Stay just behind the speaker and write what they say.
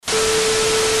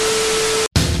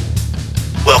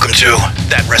to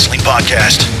That Wrestling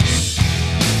Podcast.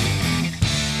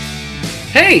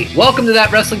 Hey, welcome to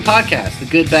That Wrestling Podcast. The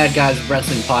Good Bad Guys of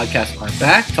Wrestling Podcast are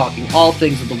back, talking all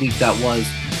things of the week that was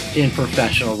in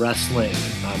professional wrestling.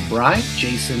 I'm Brian,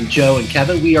 Jason, Joe, and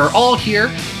Kevin. We are all here,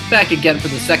 back again for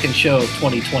the second show of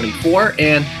 2024,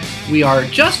 and we are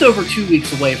just over 2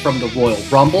 weeks away from the Royal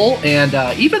Rumble, and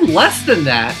even less than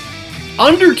that,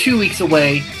 under 2 weeks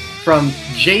away from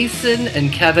Jason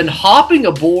and Kevin hopping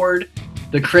aboard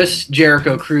the Chris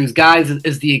Jericho cruise. Guys,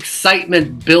 is the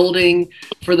excitement building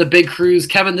for the big cruise?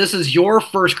 Kevin, this is your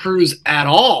first cruise at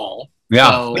all.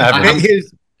 Yeah. So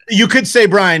you could say,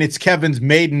 Brian, it's Kevin's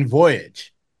maiden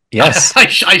voyage. Yes. I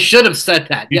should have said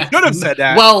that. You should have said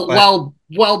that.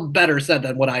 Well, better said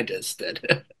than what I just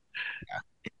did.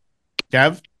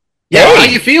 Kev? Yeah, Hey. how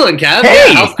you feeling, Kev?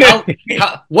 Hey.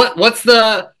 Yeah, what's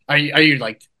the... Are you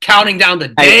like counting down the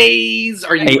days?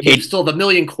 Are you still the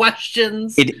million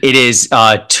questions? It is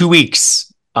 2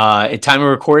 weeks. At time of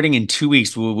recording, in 2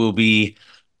 weeks we'll be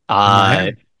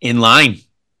in line.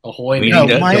 Ahoy, Waiting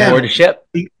to board a ship.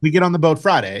 We get on the boat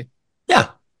Friday. Yeah.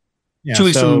 2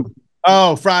 weeks from.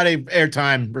 Friday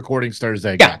airtime, recordings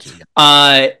Thursday. Yeah.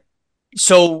 Gotcha.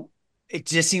 So it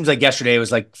just seems like yesterday it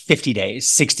was like 50 days,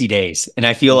 60 days, and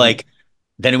I feel like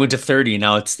then it went to 30, and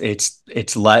now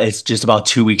it's just about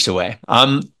 2 weeks away.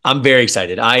 I'm very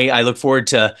excited. I look forward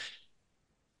to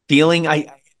feeling.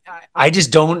 I just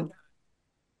don't.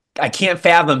 I can't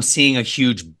fathom seeing a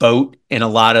huge boat and a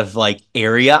lot of like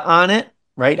area on it.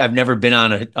 Right? I've never been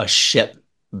on a ship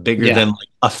bigger than like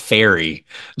a ferry.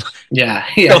 Yeah.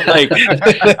 So like,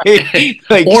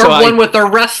 or so one with a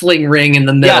wrestling ring in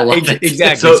the middle. Yeah, of it.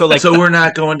 exactly. So we're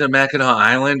not going to Mackinac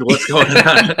Island. What's going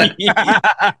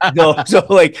on? No. So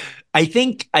like, I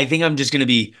think I'm just gonna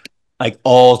be like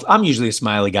I'm usually a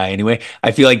smiley guy anyway.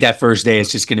 I feel like that first day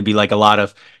is just gonna be like a lot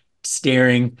of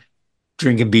staring,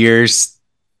 drinking beers,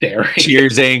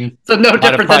 cheersing. So no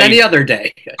different than any other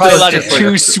day. Probably a lot of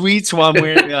two sweets while I'm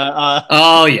wearing.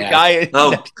 Oh yeah. Guy,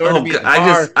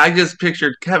 I just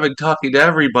pictured Kevin talking to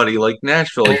everybody like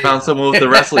Nashville. He found someone with a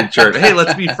wrestling shirt. Hey,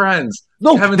 let's be friends.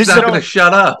 No, Kevin's not going to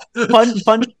shut up.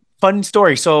 Fun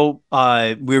story. So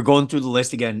we were going through the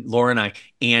list again, Laura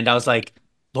and I was like,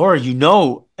 Laura,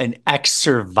 an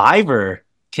ex-Survivor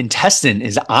contestant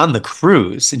is on the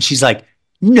cruise, and she's like,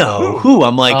 no, who?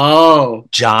 I'm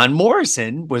like, John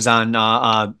Morrison was on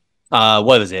what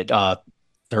was it?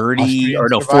 30 Australian or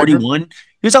no, Survivor? 41.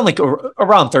 He was on like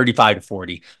around 35 to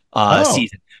 40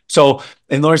 season. So,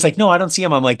 and Laura's like, no, I don't see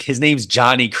him. I'm like, his name's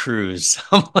Johnny Cruz.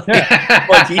 I'm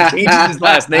like, he changes his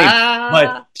last name.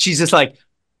 But she's just like,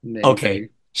 okay.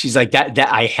 She's like, that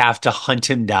I have to hunt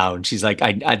him down. She's like,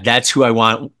 I that's who I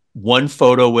want one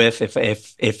photo with.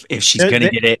 If she's gonna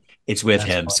get it, it's with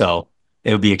him. Funny. So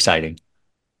it would be exciting.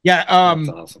 Yeah. That's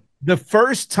awesome. The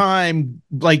first time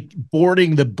like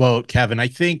boarding the boat, Kevin, I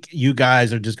think you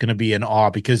guys are just going to be in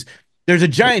awe because there's a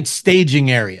giant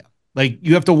staging area. Like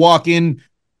you have to walk in,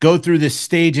 go through this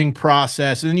staging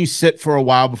process, and then you sit for a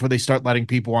while before they start letting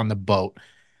people on the boat.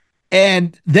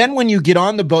 And then when you get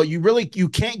on the boat, you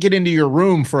can't get into your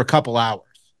room for a couple hours.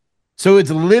 So it's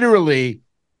literally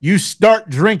you start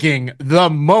drinking the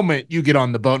moment you get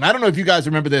on the boat. And I don't know if you guys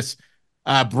remember this.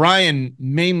 Brian,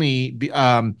 mainly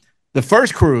the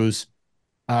first cruise,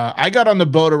 I got on the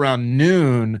boat around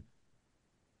noon.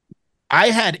 I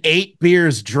had 8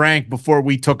 beers drank before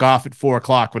we took off at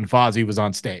 4:00 when Fozzy was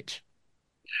on stage.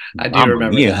 I do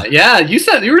remember that. Yeah,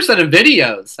 you were sending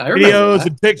videos. I remember videos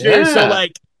and pictures. Yeah. So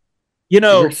like,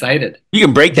 you're excited. You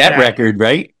can break that record,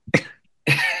 right?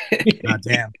 God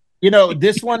damn.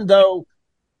 This one though,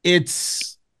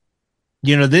 it's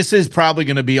this is probably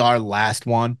going to be our last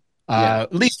one.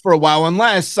 At least for a while,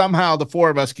 unless somehow the 4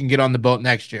 of us can get on the boat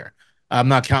next year. I'm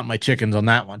not counting my chickens on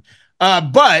that one.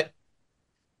 But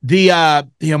the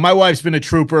my wife's been a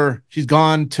trooper. She's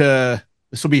gone to,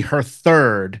 this will be her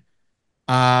 3rd.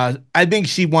 I think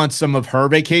she wants some of her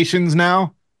vacations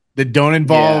now that don't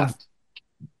involve,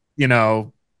 live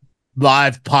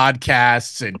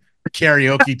podcasts and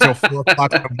karaoke till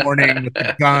 4:00 in the morning with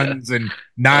the Guns and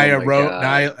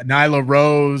Nyla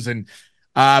Rose and.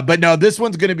 But no, this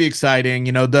one's going to be exciting.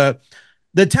 The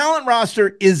talent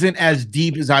roster isn't as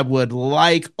deep as I would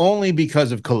like, only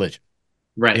because of Collision.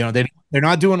 Right. They're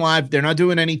not doing live. They're not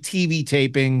doing any TV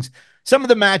tapings. Some of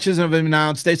the matches have been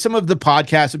announced. Some of the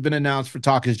podcasts have been announced for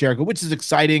Talk is Jericho, which is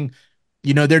exciting.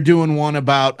 They're doing one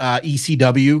about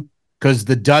ECW because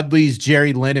the Dudleys,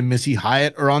 Jerry Lynn, and Missy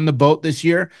Hyatt are on the boat this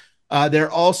year.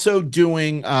 They're also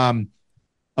doing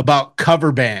about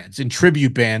cover bands and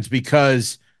tribute bands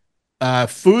because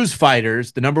Foo's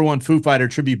Fighters, the #1 Foo Fighter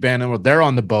tribute band, they're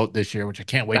on the boat this year, which I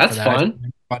can't wait for that. That's fun.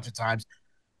 A bunch of times.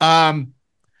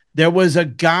 There was a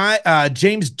guy,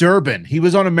 James Durbin. He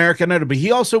was on American Idol, but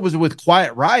he also was with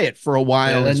Quiet Riot for a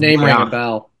while. That name rang a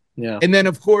bell. Yeah. And then,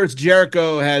 of course,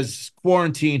 Jericho has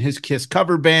Quarantine, his Kiss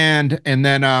cover band. And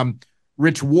then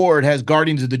Rich Ward has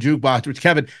Guardians of the Jukebox, which,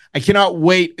 Kevin, I cannot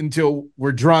wait until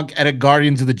we're drunk at a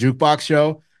Guardians of the Jukebox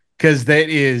show, because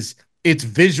it's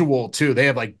visual, too. They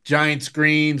have like giant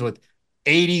screens with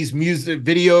 80s music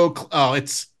video. Oh,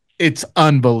 it's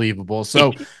unbelievable.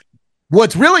 So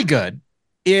what's really good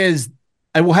is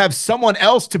I will have someone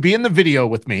else to be in the video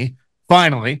with me,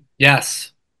 finally.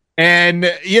 Yes. And,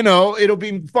 it'll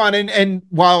be fun. And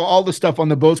while all the stuff on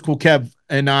the boat's cool, Kev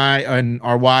and I and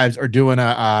our wives are doing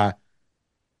a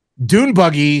dune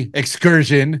buggy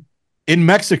excursion in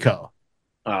Mexico.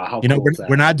 How cool is that?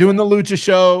 We're not doing the Lucha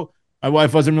show. My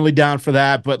wife wasn't really down for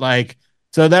that, but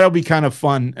so that'll be kind of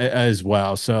fun as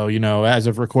well. So, as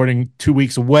of recording 2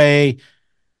 weeks away,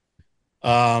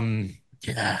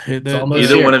 yeah.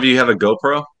 Either one of you have a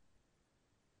GoPro?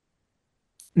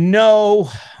 No.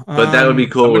 But that would be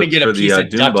cool for the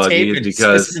dune buggy,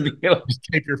 because just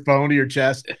tape your phone to your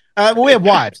chest. We have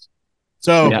wives,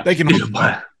 so they can.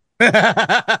 Wow.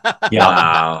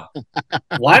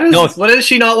 What does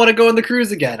she not want to go on the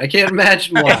cruise again? I can't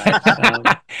imagine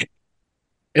why.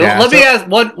 Let me ask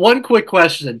one quick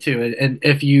question too, and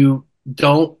if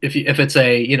it's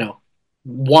a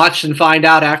watch and find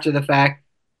out after the fact,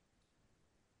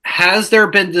 has there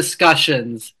been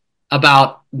discussions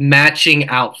about matching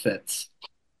outfits?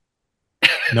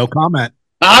 No comment.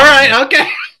 All right, okay.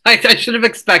 I should have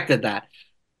expected that.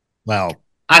 Well,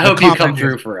 I hope you come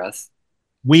through for us.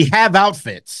 We have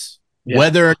outfits. Yeah.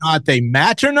 Whether or not they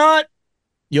match or not,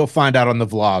 you'll find out on the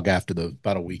vlog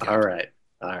about a week. All right.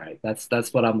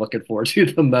 That's what I'm looking forward to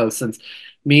the most, since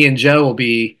me and Joe will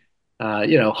be,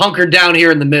 hunkered down here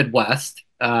in the Midwest.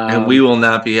 And we will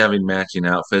not be having matching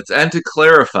outfits. And to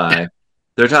clarify,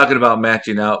 they're talking about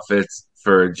matching outfits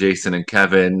for Jason and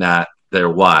Kevin, not their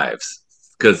wives.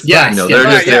 Because they're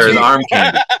just there as arm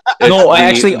candy.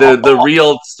 The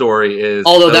real story is.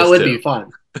 Although that would be fun.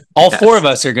 All four of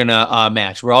us are gonna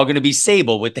match. We're all gonna be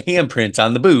Sable with the handprints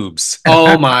on the boobs.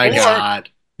 Oh my god!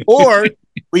 Or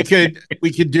we could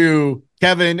do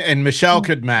Kevin and Michelle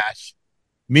could match.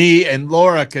 Me and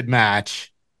Laura could match.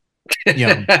 Like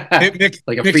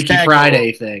a Freaky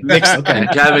Friday thing. Okay. And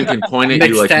Kevin can point at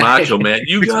you like Macho Man.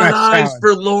 You got eyes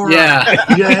for Laura. Yeah.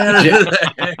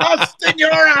 Dust in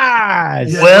your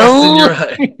eyes.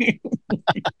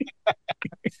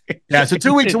 Yeah, so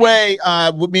 2 weeks away,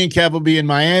 me and Kev will be in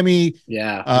Miami.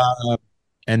 Yeah.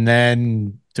 And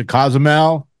then to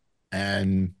Cozumel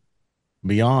and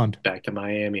beyond. Back to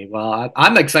Miami. Well,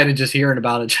 I'm excited just hearing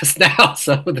about it just now.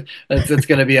 So it's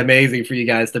going to be amazing for you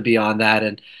guys to be on that.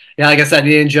 And yeah, like I said,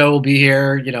 me and Joe will be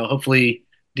here, hopefully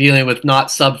dealing with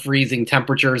not sub-freezing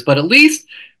temperatures, but at least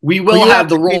we will have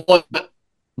the Royal.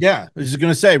 Yeah, I was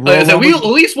going to say, at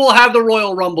least we'll have the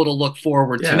Royal Rumble to look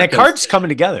forward to. And that card's coming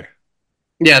together.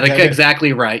 Yeah,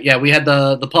 exactly right. Yeah, we had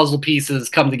the puzzle pieces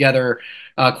come together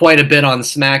quite a bit on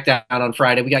SmackDown on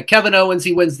Friday. We got Kevin Owens.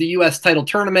 He wins the U.S. title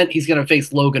tournament. He's going to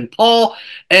face Logan Paul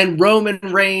and Roman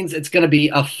Reigns. It's going to be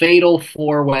a fatal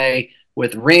four-way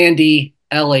with Randy,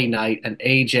 LA Knight, and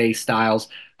AJ Styles.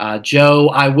 Joe,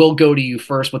 I will go to you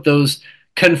first with those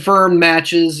confirmed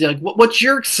matches. What's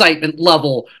your excitement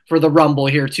level for the Rumble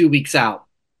here 2 weeks out?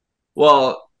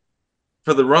 Well,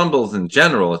 for the Rumbles in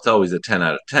general, it's always a 10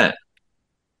 out of 10.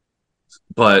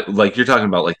 But you're talking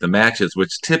about the matches,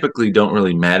 which typically don't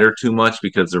really matter too much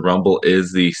because the Rumble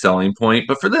is the selling point.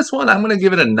 But for this one, I'm going to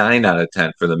give it a 9 out of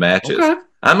 10 for the matches. Okay.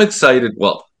 I'm excited.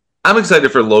 Well, I'm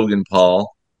excited for Logan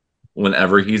Paul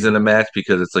whenever he's in a match,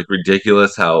 because it's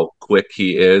ridiculous how quick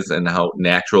he is and how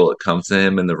natural it comes to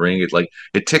him in the ring.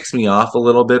 It ticks me off a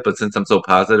little bit, but since I'm so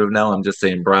positive now, I'm just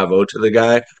saying bravo to the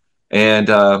guy. And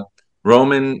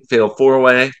Roman fatal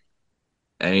four-way.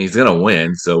 And he's going to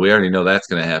win, so we already know that's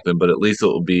going to happen. But at least it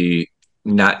will be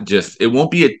it won't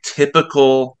be a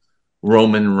typical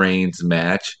Roman Reigns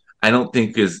match. I don't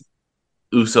think his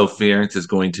Uso-ference is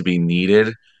going to be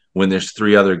needed when there's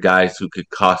three other guys who could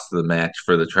cost the match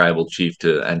for the tribal chief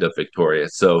to end up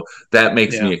victorious. So that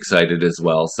makes me excited as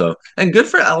well. So, and good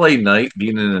for LA Knight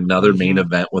being in another main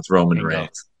event with Roman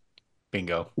Reigns.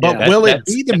 Bingo. But will it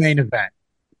be the main event?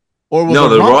 Or will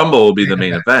the Rumble will be the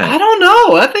main event? I don't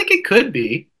know. I think it could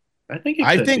be. I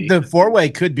think the four-way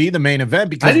could be the main event,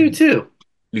 because I do too.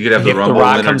 You could have the Rumble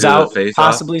winner comes out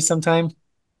possibly sometime.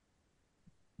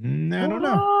 I don't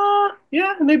know.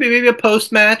 Yeah, maybe a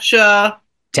post-match to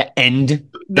end.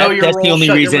 That's the only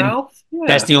reason. Yeah.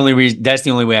 That's the only reason. That's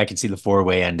the only way I can see the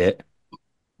four-way end it.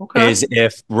 Okay. Is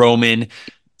if Roman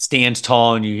stands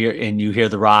tall and you hear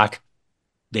The Rock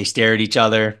They stare at each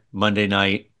other Monday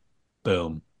night,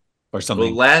 boom, or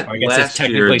something. Well, Or I guess it's last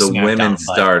year technically the women SmackDown,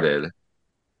 but started.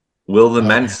 Will the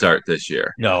men Okay. start this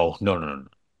year? no.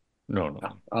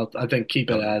 I think keep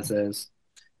it as is.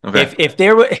 Okay.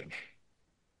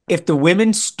 If the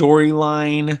women's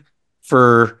storyline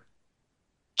for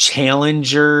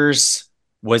challengers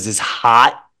was as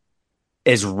hot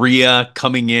as Rhea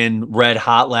coming in red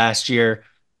hot last year,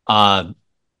 I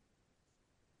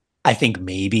think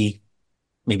maybe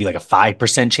like a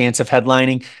 5% chance of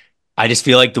headlining. I just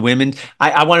feel like the women,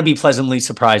 I want to be pleasantly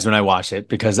surprised when I watch it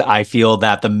because I feel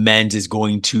that the men's is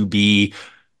going to be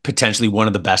potentially one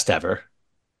of the best ever.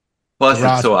 Plus,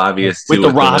 The it's so roster. obvious too With the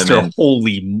with roster, the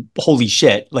women. holy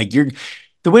shit. Like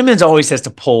the women's always has to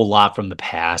pull a lot from the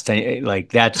past.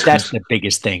 Like that's the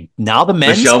biggest thing. Now the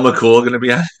men's, Michelle McCool going to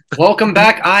be on. Welcome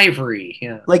back, Ivory.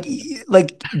 Yeah. like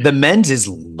the men's is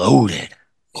loaded.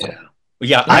 Yeah.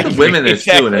 Yeah, I think the women is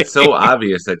too, and exactly. it's so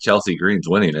obvious that Chelsea Green's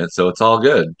winning it, so it's all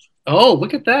good. Oh,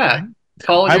 look at that.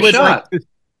 Calling I your would shot.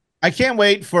 I can't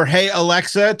wait for Hey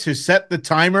Alexa to set the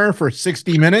timer for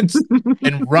 60 minutes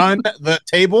and run the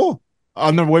table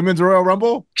on the Women's Royal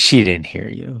Rumble. She didn't hear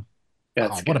you.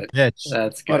 That's Oh, what a good. bitch.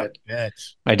 That's What a good.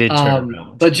 bitch. I did turn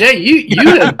around. But Jay, you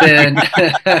have been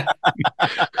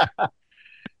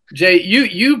Jay,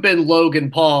 you've been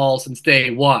Logan Paul since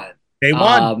day one. Day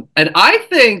one. And I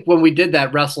think when we did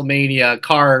that WrestleMania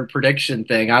card prediction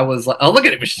thing, I was like, oh, look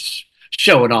at him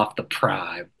showing off the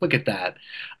prime. Look at that.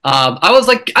 I was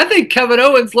like, I think Kevin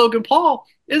Owens, Logan Paul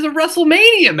is a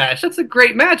WrestleMania match. That's a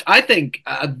great match. I think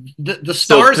the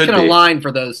stars could can be. align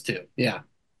for those two. Yeah.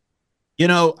 You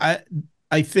know,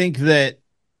 I think that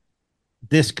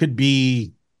this could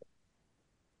be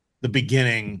the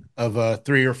beginning of a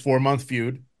 3 or 4 month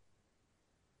feud.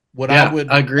 What Yeah, I would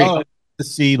I agree. love to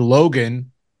see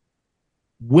Logan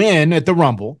win at the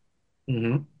Rumble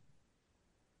hmm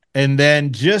and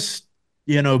then just,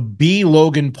 be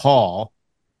Logan Paul.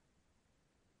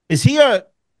 He's a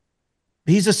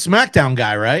SmackDown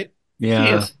guy, right? He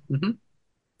Yeah. is. Mhm.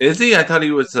 Is he? I thought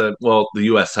he was the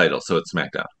U.S. title, so it's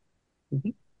SmackDown.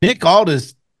 Nick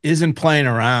Aldis isn't playing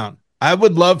around. I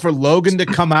would love for Logan to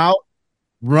come out,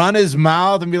 run his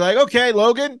mouth, and be like, okay,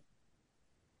 Logan,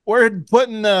 we're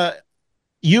putting the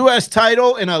U.S.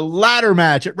 title in a ladder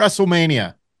match at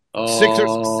WrestleMania. Oh,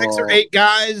 6 or 8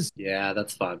 guys. Yeah,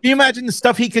 that's fun. Can you imagine the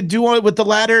stuff he could do with the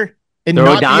ladder? And Throw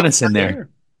not be Adonis able- in there.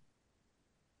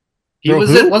 He Bro, was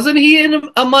who? wasn't he in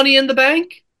a Money in the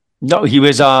Bank? No, he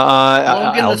was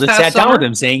Logan Aldis this sat past down with summer?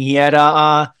 him saying he had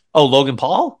Logan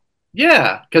Paul?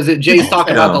 Yeah, because Jay's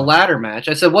talking Yeah. about the ladder match.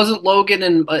 I said, wasn't Logan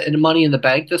in Money in the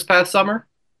Bank this past summer?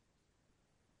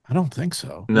 I don't think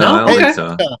so. No, No? I don't Okay. think so.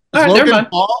 Is All right, never Logan mind.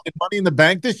 Paul in Money in the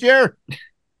Bank this year?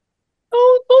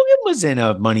 Oh, Logan was in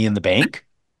a Money in the Bank.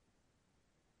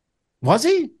 Was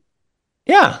he?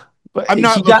 Yeah. But I'm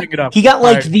not he got, looking it up. He got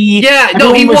like All right. the Yeah,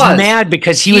 no, he everyone was. mad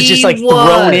because he was just He like thrown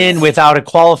was. in without a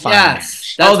qualifying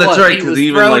Yes, match. Oh, that's what, right, He 'cause was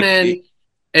even, thrown like, in,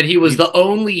 and he was the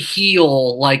only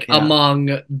heel Yeah.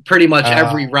 among pretty much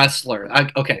every wrestler.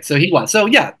 Okay, so he was. So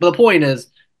yeah, the point is,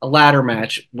 a ladder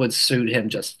match would suit him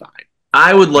just fine.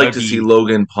 I would like That'd to be- see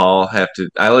Logan Paul have to.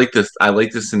 I like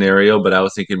this scenario, but I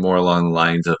was thinking more along the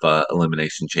lines of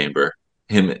Elimination Chamber.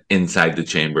 Him inside the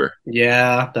chamber.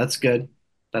 Yeah, that's good.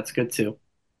 That's good too.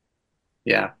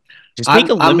 Yeah. Just make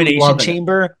I'm Elimination loving it.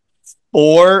 Chamber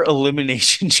or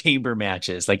Elimination Chamber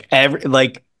matches. Like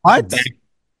What?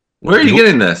 Where are you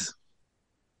getting this?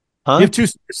 huh? You have 2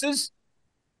 sources?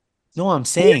 No, I'm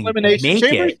saying Elimination make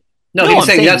Chamber? it. No, I'm he's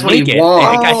saying that's what he make it.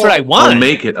 wants. That's what I Oh, want.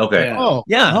 make it. Okay. Yeah. Oh,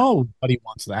 Yeah. nobody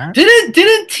wants that. Didn't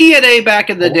TNA back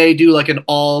in the day do like an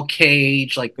all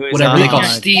cage, like It was whatever they call on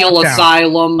Steel Lockdown.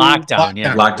 Asylum? Lockdown,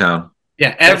 yeah. Lockdown.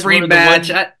 Yeah, That's every one of the match.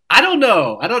 ones- I don't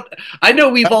know. I know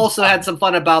we've also had some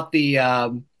fun about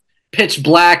the Pitch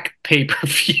Black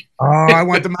pay-per-view. Oh, I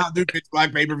want the Mountain Dew Pitch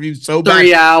Black pay-per-view so bad.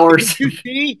 3 hours.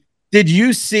 Did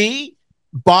you see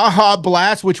Baja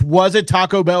Blast, which was a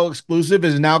Taco Bell exclusive,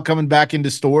 is now coming back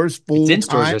into stores full It's in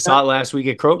stores. time? I saw it last week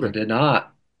at I Kroger. did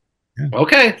not. Yeah.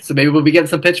 Okay, so maybe we'll be getting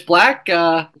some Pitch Black.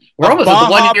 We're almost at Baja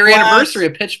the 1 year Blast. anniversary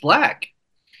of Pitch Black.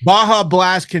 Baja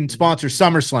Blast can sponsor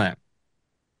SummerSlam.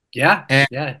 Yeah, And-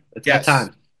 yeah, it's yes. that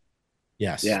time.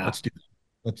 Yes. Yeah. Let's do that.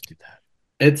 Let's do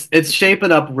that. It's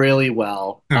shaping up really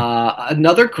well. Hmm.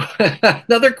 Another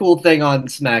cool thing on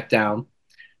SmackDown,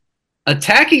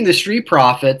 attacking the Street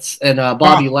Profits and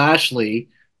Bobby Lashley,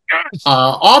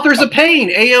 Authors of Pain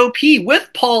 (AOP) with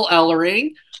Paul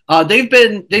Ellering. They've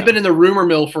been in the rumor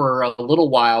mill for a little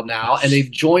while now, and they've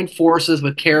joined forces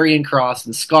with Karrion Kross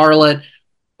and Scarlett.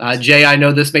 Jay, I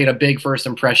know this made a big first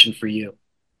impression for you.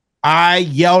 I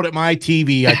yelled at my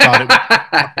TV. I thought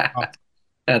it was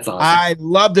That's awesome. I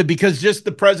loved it because just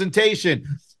the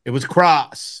presentation. It was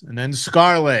Cross, and then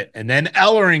Scarlett, and then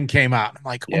Ellering came out. I'm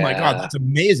like, oh my God, that's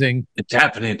amazing. It's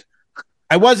happening.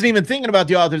 I wasn't even thinking about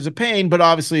the Authors of Pain, but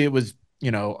obviously it was,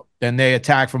 then they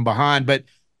attack from behind. But,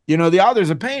 the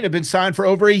Authors of Pain have been signed for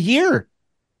over a year.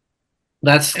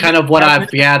 That's kind of what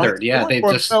I've gathered. Yeah, they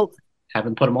just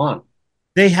haven't put them on.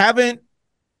 They haven't.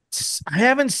 I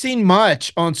haven't seen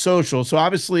much on social. So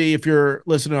obviously, if you're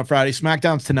listening on Friday,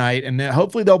 SmackDown's tonight, and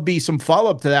hopefully there'll be some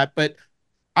follow-up to that. But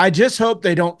I just hope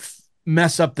they don't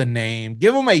mess up the name.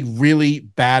 Give them a really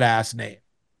badass name.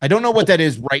 I don't know what that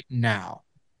is right now.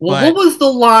 Well, what was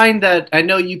the line that I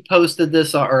know you posted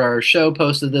this or our show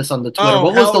posted this on the Twitter?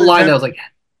 What was the line that was like?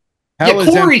 Yeah,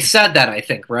 Corey said that, I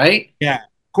think, right? Yeah,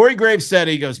 Corey Graves said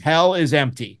he goes, "Hell is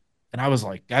empty," and I was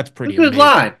like, "That's pretty good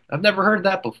line." I've never heard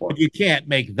that before. But you can't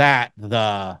make that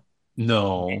the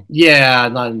Yeah,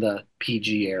 not in the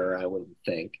PG era, I wouldn't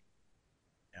think.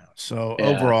 So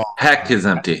overall, heck is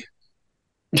empty.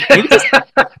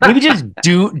 maybe just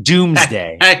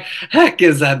Doomsday. Heck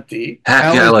is empty.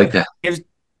 Heck, yeah, I like that.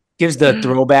 Gives the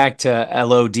throwback to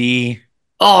LOD.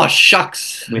 Oh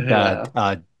shucks, with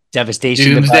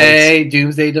Devastation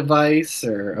Doomsday device,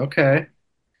 or okay,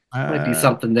 might be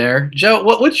something there. Joe,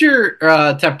 what's your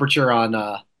temperature on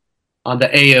the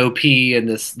AOP and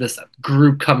this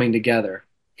group coming together?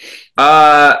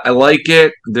 I like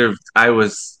it.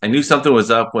 I knew something was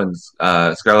up when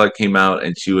Scarlett came out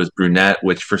and she was brunette,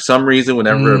 which for some reason,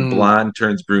 whenever a blonde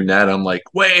turns brunette, I'm like,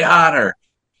 way hotter.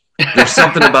 There's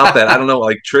something about that. I don't know.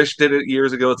 Like Trish did it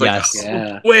years ago. It's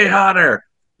like way hotter.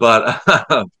 But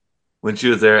when she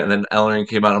was there, and then Ellering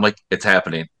came out, I'm like, it's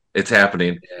happening. It's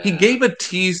happening. Yeah. He gave a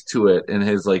tease to it in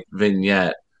his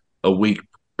vignette a week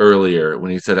earlier when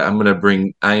he said, I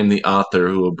am the author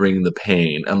who will bring the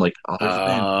pain. I'm like,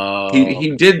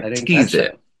 he did tease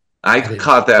it. I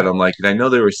caught that. I'm like, and I know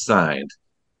they were signed.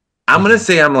 I'm going to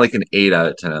say I'm like an 8 out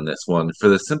of 10 on this one for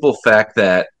the simple fact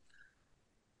that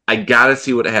I got to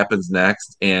see what happens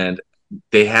next. And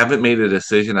they haven't made a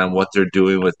decision on what they're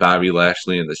doing with Bobby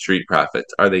Lashley and the Street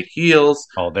Profits. Are they heels?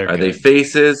 Are they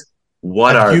faces?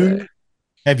 What are they?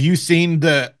 Have you seen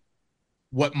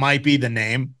what might be the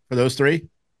name for those three?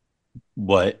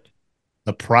 What?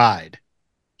 The Pride.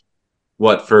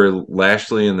 What, for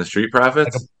Lashley and the Street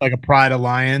Profits? Like a Pride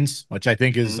Alliance, which I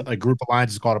think is a group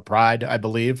alliance is called a Pride, I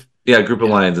believe. Yeah, Group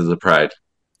Alliance is a Pride.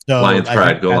 So Lions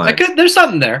Pride, go Lions. There's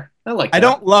something there. I like that. I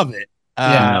don't love it.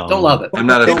 Don't love it. I'm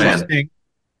not a fan.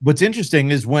 What's interesting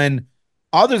is when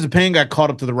Authors of Pain got called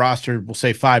up to the roster, we'll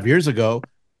say 5 years ago,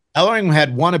 Ellering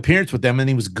had one appearance with them and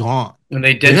he was gone. And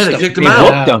they did. They kicked him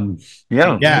out.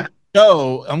 Yeah.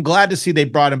 So I'm glad to see they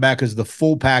brought him back as the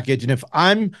full package. And if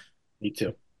I'm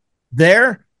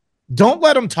there, don't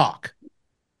let them talk.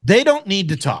 They don't need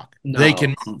to talk. No. They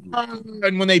can,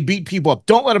 and when they beat people up,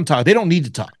 don't let them talk. They don't need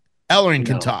to talk. Ellering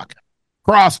can talk.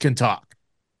 Cross can talk.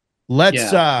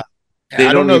 Let's they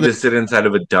don't need to sit inside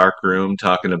of a dark room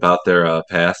talking about their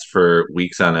past for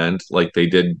weeks on end like they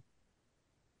did.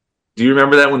 Do you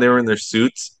remember that when they were in their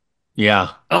suits? Yeah.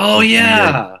 Oh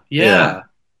yeah.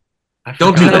 I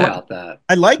don't do that. About that.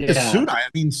 I like the suit. I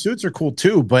mean, suits are cool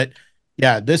too, but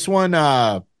this one,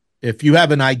 if you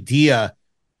have an idea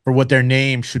for what their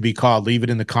name should be called, leave it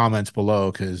in the comments below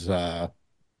because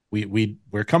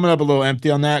we're coming up a little empty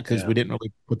on that because we didn't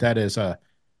really put that as a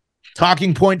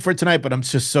talking point for tonight, but I'm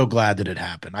just so glad that it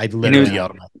happened. I literally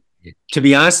yelled. To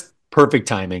be honest, perfect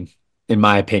timing, in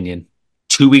my opinion.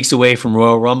 2 weeks away from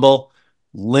Royal Rumble,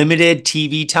 limited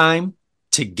TV time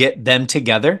to get them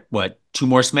together. 2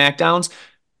 more SmackDowns?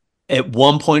 At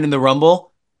one point in the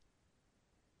Rumble,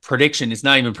 prediction, it's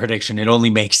not even prediction, it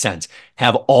only makes sense.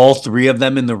 Have all 3 of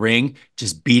them in the ring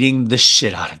just beating the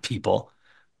shit out of people.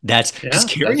 That's a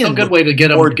good way to get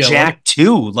him going. Jack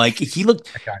too. Like he looks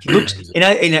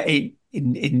and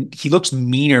he looks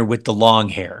meaner with the long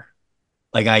hair.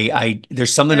 Like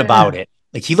there's something about it.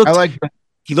 Like he looked I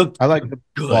like the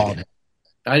good. Bald.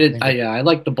 I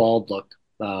like the bald look.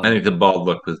 I think the bald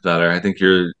look was better. I think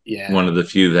you're one of the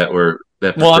few that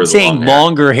I'm saying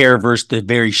longer hair versus the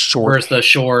very short. Versus the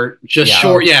short,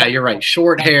 short. Yeah, you're right.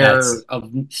 Short hair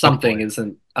of something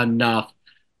isn't enough.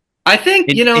 I think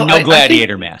no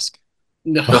gladiator mask.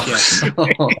 No,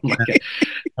 oh my God.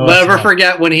 I'll never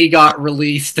forget when he got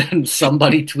released and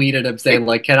somebody tweeted him saying,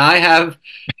 like, can I have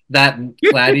that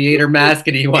gladiator mask?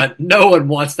 And he went, no one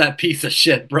wants that piece of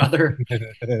shit, brother.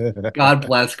 God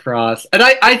bless Cross. And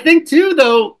I think too,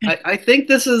 though, I think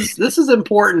this is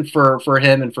important for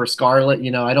him and for Scarlett.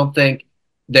 I don't think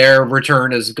their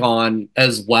return has gone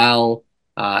as well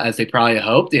as they probably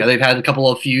hoped. They've had a couple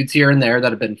of feuds here and there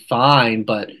that have been fine,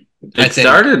 but I It think.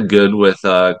 started good with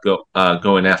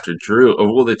going after Drew.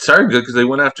 Oh, well, it started good because they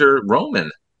went after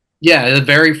Roman. Yeah, the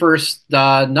very first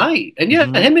night. And yeah,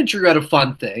 Mhm. him and Drew had a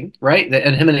fun thing, right?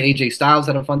 And him and AJ Styles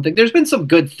had a fun thing. There's been some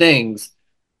good things.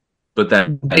 But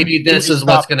then Maybe Too this many is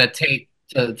what's stops. going to take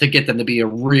to get them to be a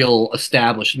real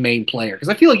established main player. Because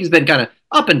I feel like he's been kind of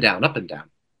up and down, up and down.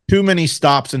 Too many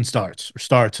stops and starts, or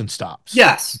starts and stops.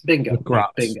 Yes, bingo, With Gross.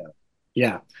 bingo.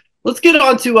 Yeah. Let's get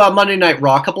on to Monday Night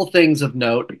Raw. A couple things of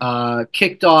note.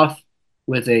 Kicked off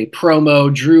with a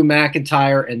promo, Drew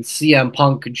McIntyre and CM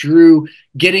Punk. Drew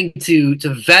getting to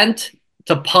vent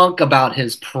to Punk about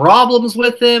his problems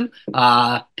with him.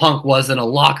 Punk wasn't a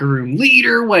locker room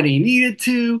leader when he needed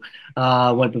to,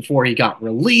 when before he got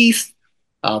released.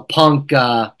 Punk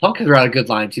has a rather good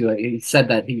line too. He said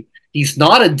that he's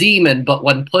not a demon, but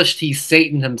when pushed, he's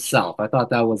Satan himself. I thought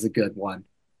that was a good one.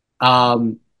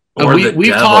 or the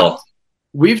We've devil. talked.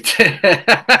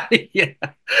 Yeah.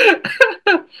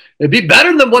 It'd be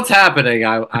better than what's happening,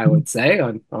 I would say,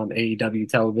 on AEW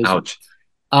television. Ouch.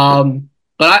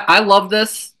 But I love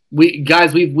this.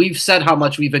 We've said how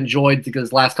much we've enjoyed the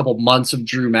last couple months of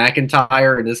Drew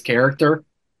McIntyre and his character,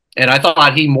 and I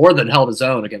thought he more than held his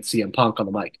own against CM Punk on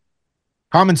the mic.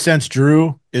 Common Sense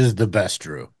Drew is the best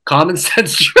Drew. Common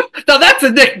Sense Drew. Now that's a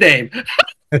nickname.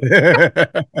 I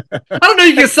don't know if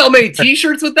you can sell many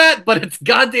T-shirts with that, but it's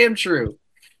goddamn true.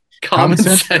 Common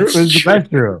Sense Drew is the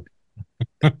best Drew.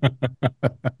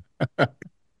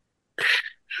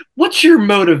 What's your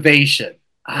motivation?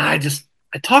 I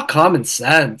talk common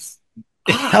sense.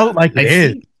 Tell it like it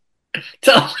is.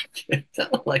 Tell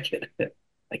it like it is.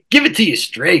 Like, give it to you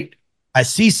straight. I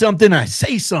see something, I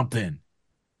say something.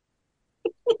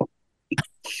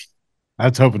 I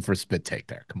was hoping for a spit take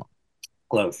there. Come on.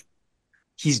 Close.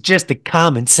 He's just a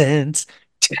common sense.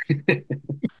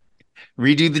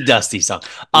 Redo the Dusty song.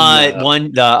 I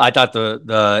thought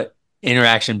the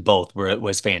interaction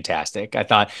was fantastic. I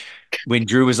thought when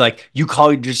Drew was like, "You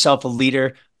called yourself a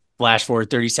leader." Flash forward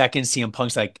 30 seconds, CM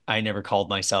Punk's like, "I never called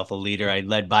myself a leader. I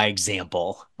led by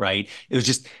example." Right? It was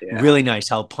just really nice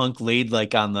how Punk laid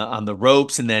like on the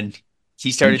ropes, and then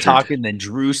he started talking. Then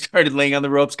Drew started laying on the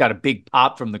ropes, got a big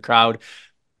pop from the crowd.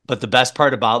 But the best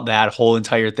part about that whole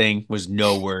entire thing was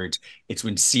no words. It's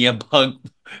when CM Punk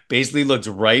basically looks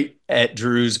right at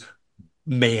Drew's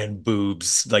man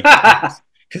boobs, like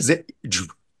because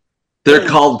they're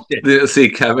called. See,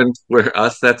 Kevin, for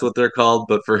us, that's what they're called,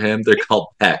 but for him, they're called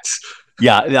pecs.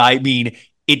 Yeah, I mean,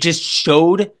 it just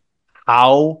showed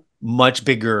how much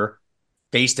bigger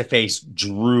face to face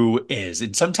Drew is,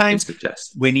 and sometimes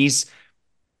when he's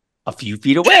a few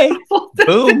feet away,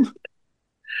 boom.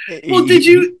 Well, did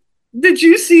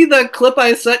you see the clip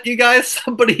I sent you guys?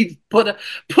 Somebody put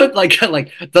like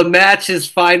the match is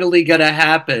finally gonna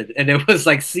happen, and it was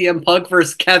like CM Punk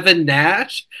versus Kevin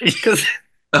Nash because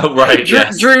right,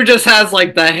 Drew just has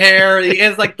like the hair, he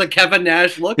has like the Kevin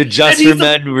Nash look. The Just for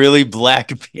Men really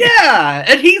black. Yeah,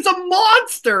 and he's a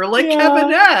monster like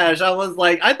Kevin Nash.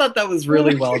 I thought that was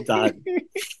really well done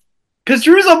because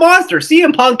Drew's a monster.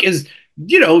 CM Punk is.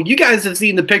 You guys have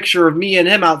seen the picture of me and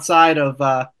him outside of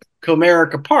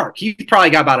Comerica Park. He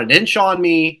probably got about an inch on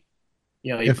me.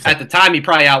 At the time, he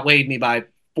probably outweighed me by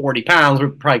 40 pounds. We're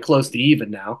probably close to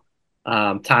even now.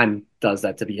 Time does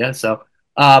that to you. So,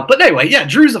 but anyway, yeah,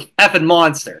 Drew's a effing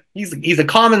monster. He's a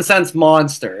common sense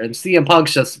monster, and CM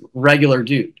Punk's just regular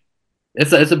dude.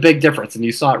 It's a big difference, and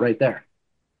you saw it right there.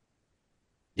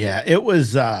 Yeah, it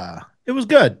was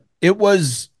good. It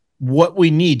was what we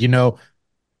need.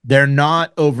 They're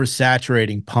not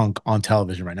oversaturating Punk on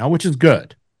television right now, which is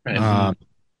good. Right.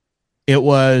 It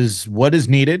was what is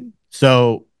needed.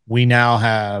 So we now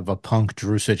have a Punk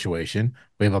Drew situation.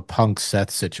 We have a Punk Seth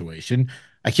situation.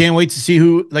 I can't wait to see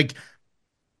who,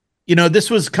 this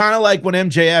was kind of like when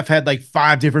MJF had like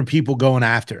 5 different people going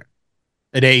after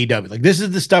at AEW. Like, this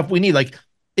is the stuff we need. Like,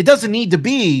 it doesn't need to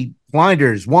be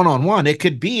blinders one-on-one. It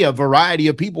could be a variety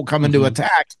of people coming to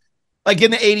attack. Like in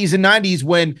the 80s and 90s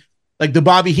when like the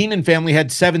Bobby Heenan family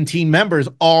had 17 members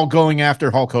all going after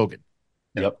Hulk Hogan.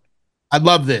 Yep. I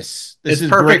love this. It's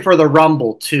perfect great for the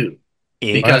Rumble too,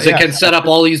 because it can set up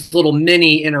all these little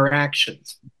mini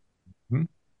interactions.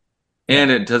 And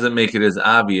it doesn't make it as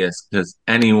obvious because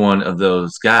any one of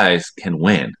those guys can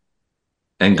win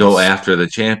and go after the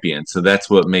champion. So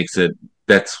that's what makes it.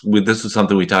 This was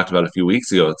something we talked about a few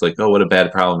weeks ago. It's like, oh, what a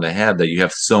bad problem to have that you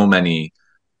have so many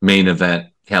main event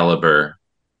caliber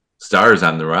stars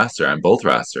on the roster, on both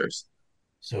rosters.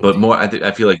 But more,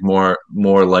 I feel like more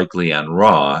likely on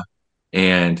Raw.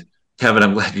 And Kevin,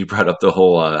 I'm glad you brought up the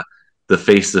whole the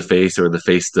face to face or the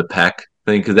face to peck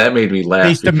thing because that made me laugh.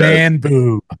 Face to man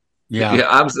boob.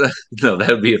 Yeah. No, that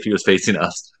would be if he was facing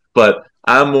us. But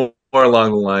I'm more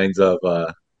along the lines of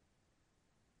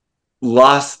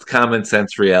lost common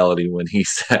sense reality when he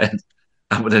said,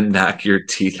 "I'm gonna knock your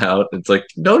teeth out." It's like,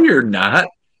 no, you're not.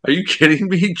 Are you kidding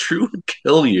me? Drew would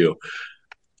kill you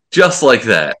just like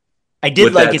that I did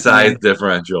with like that it size when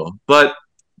differential. But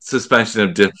suspension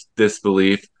of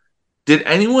disbelief. Did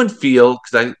anyone feel?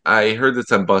 Because I heard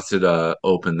this on Busted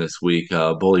Open this week.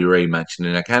 Bully Ray mentioned it,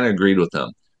 and I kind of agreed with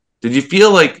him. Did you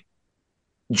feel like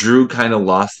Drew kind of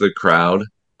lost the crowd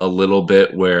a little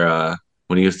bit, where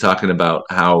when he was talking about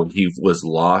how he was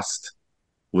lost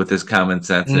with his common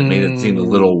sense, and it made it seem a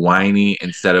little whiny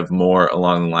instead of more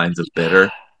along the lines of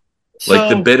bitter? Like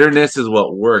the So, bitterness is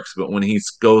what works, but when he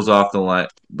goes off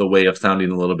the way of sounding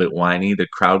a little bit whiny, the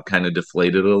crowd kind of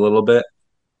deflated a little bit.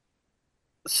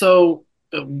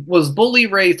 was Bully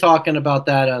Ray talking about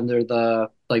that under the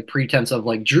like pretense of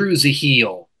like Drew's a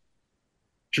heel?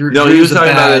 No, he was Drew's a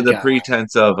talking about it bad in the guy.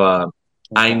 pretense of I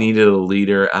Okay. needed a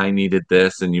leader, I needed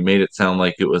this, and you made it sound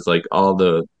like it was like all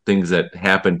the things that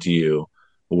happened to you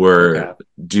were Okay.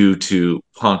 due to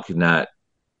Punk not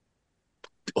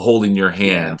holding your Yeah.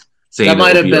 hand, saying That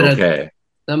might it'll have be been okay.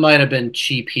 that might have been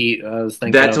cheap heat. I was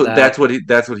thinking of that. That's what he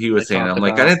They was saying. talked I'm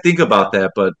like, I about. didn't think about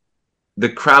that, but the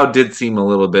crowd did seem a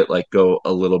little bit like go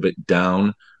a little bit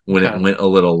down when it Okay. went a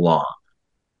little long.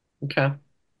 Okay.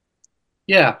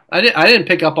 Yeah, I didn't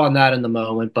pick up on that in the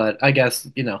moment, but I guess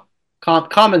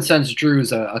common sense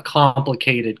Drew's a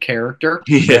complicated character,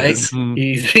 He right? is.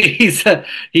 Mhm.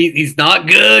 He's not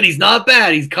good, he's not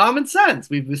bad, he's common sense.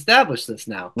 We've established this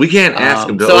now. We can't ask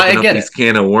him to So open I up get these it.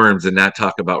 can of worms and not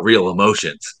talk about real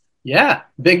emotions. Yeah,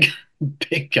 big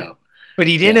go. But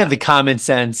he didn't Yeah. have the common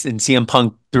sense, and CM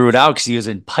Punk threw it out because he was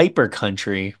in Piper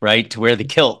country, right? To wear the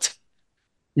kilt.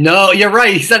 No, you're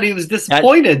right. He said he was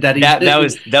disappointed that he That didn't,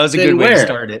 was a didn't good way wear to it.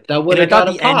 start it. That would And I have thought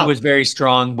got a the end pop. was very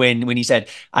strong when he said,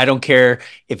 "I don't care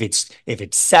if it's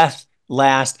Seth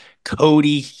last,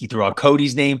 Cody." He threw out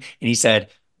Cody's name, and he said,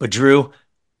 "But Drew,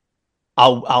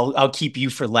 I'll keep you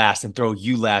for last and throw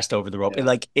you last over the rope." Yeah.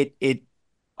 Like it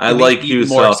I makes like me you, even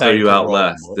so more I'll throw excited you for the out Royal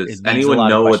last. Rumble. Does It leaves a anyone lot of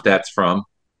know what question that's from?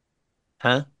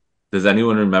 Huh? Does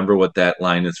anyone remember what that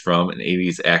line is from? An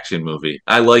 80s action movie.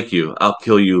 I like you. I'll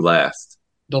kill you last.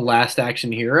 The Last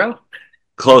Action Hero.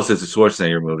 Close. It's a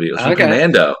Schwarzenegger movie. It was from Okay.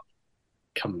 Commando.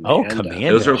 Oh, Commando.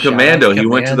 It was from Commando. Shout out Commando. to He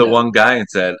went to the Commando. one guy and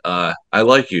said, I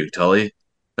like you, Tully.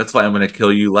 That's why I'm going to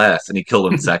kill you last. And he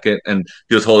killed him second. And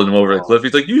he was holding him over the cliff.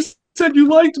 He's like, you said you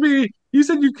liked me. You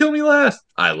said you'd kill me last.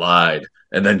 I lied.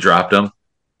 And then dropped him.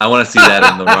 I want to see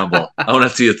that in the Rumble. I want to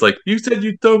see it's like, you said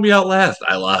you'd throw me out last.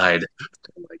 I lied.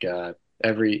 Oh my god!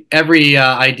 Every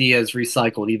idea is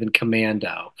recycled, even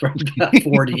Commando from about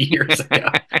 40 years ago.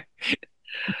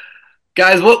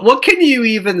 Guys, what can you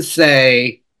even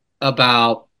say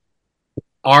about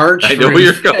our I know where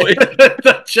you're going.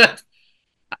 Just,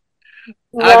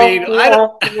 I mean, I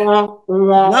don't.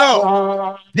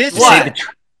 No, this What?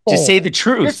 Just say the This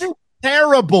truth. is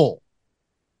terrible.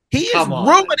 He is Come on.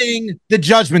 ruining the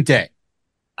Judgment Day.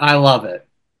 I love it.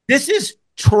 This is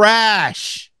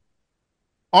trash.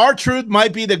 R-Truth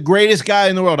might be the greatest guy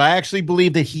in the world. I actually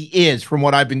believe that he is, from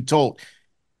what I've been told.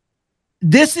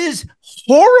 This is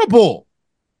horrible.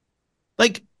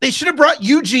 Like, they should have brought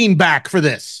Eugene back for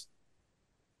this.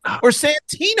 Or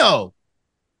Santino.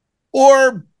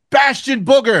 Or Bastion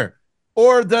Booger.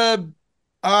 Or the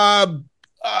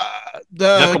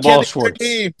Knuckleball Schwartz.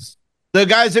 Games. The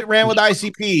guys that ran with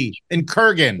ICP and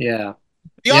Kurgan. Yeah.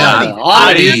 The Yeah, oddities.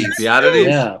 oddities. The oddities.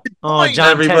 Yeah. Oh,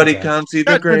 John Everybody Tenta. come see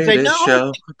the Judgment Day. greatest No.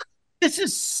 show. This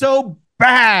is so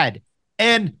bad.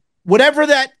 And whatever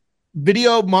that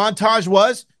video montage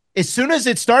was, as soon as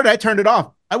it started, I turned it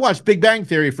off. I watched Big Bang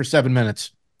Theory for 7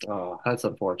 minutes. Oh, that's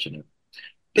unfortunate.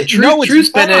 No, it's Truth's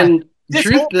been not. in. This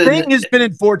Truth whole been, thing has been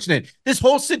unfortunate. This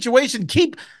whole situation,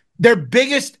 keep their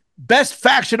best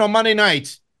faction on Monday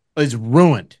nights is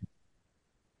ruined.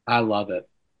 I love it.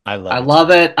 I love I it. love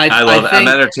it. I love it. I'm think,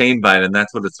 entertained by it, and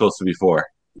that's what it's supposed to be for.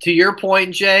 to your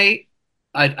point, Jay,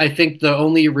 I think the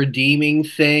only redeeming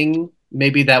thing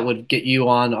maybe that would get you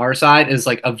on our side is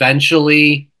like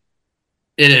eventually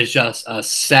it is just a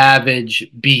savage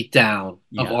beatdown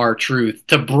of Yeah. R-Truth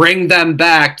to bring them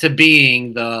back to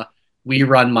being the we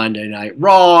run Monday Night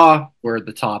Raw, we're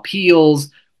the top heels.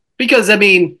 Because I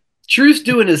mean, Truth's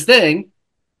doing his thing,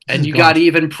 and you got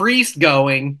even Priest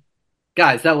going.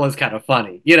 Guys, that was kind of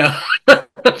funny, you know.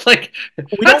 Like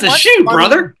that's a shoot,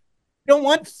 brother. We don't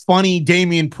want funny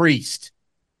Damian Priest.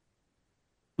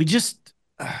 We just,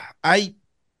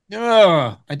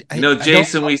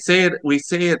 Jason, we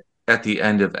say it at the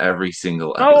end of every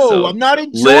single No, episode. I'm not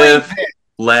enjoying Live, it.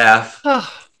 laugh.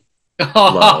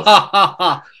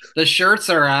 The shirts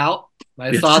are out. I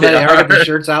Yes, saw they that they already got the are.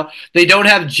 shirts out. They don't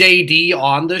have JD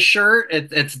on the shirt.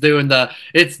 It's doing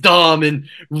it's Dom and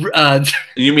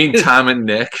You mean Tom and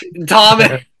Nick? Tom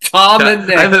and Nick.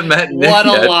 I haven't met Nick What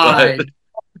a yet, line! but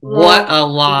What a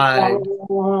line!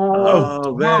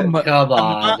 oh man, Come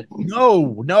on!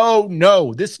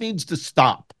 No. This needs to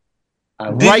stop.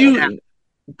 did Right you? now.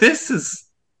 This is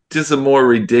just a more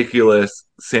ridiculous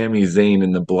Sami Zayn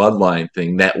and the Bloodline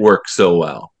thing that works so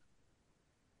well.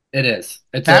 It is.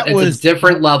 It's That a was-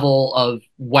 different level of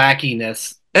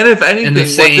wackiness. And if anything, the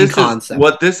same concept.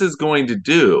 what this is going to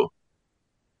do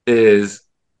is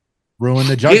Ruin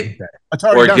the Judgment Day. That's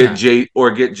already or done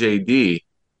get that. JD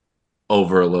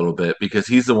over a little bit because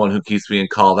he's the one who keeps being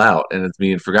called out and it's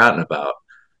being forgotten about.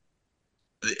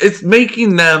 It's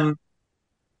making them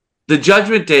the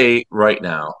Judgment Day right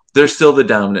now. They're still the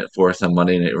dominant force on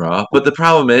Monday Night Raw, but the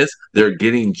problem is they're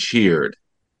getting cheered.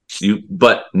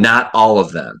 But not all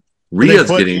of them. Rhea's They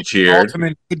put getting the cheered,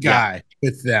 ultimate good guy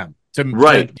with them.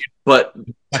 right? But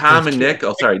Tom those and Nick,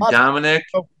 Dominic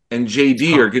and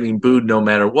JD are getting booed no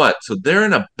matter what. So they're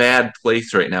in a bad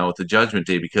place right now with the Judgment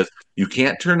Day because you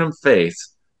can't turn them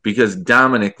face because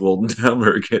Dominic will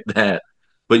never get that.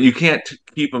 But you can't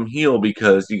keep them heel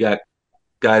because you got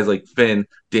guys like Finn,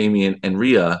 Damian, and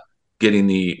Rhea getting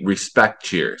the respect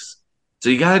cheers. So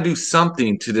you got to do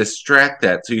something to distract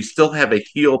that. So you still have a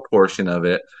heel portion of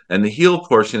it. And the heel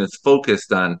portion is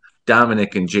focused on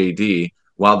Dominic and JD,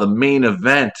 while the main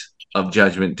event of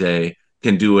Judgment Day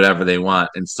can do whatever they want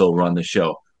and still run the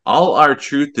show. All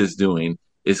R-Truth is doing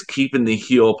is keeping the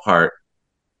heel part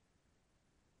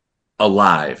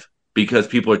alive because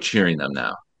people are cheering them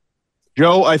now.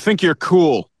 Joe, I think you're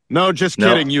cool. No, just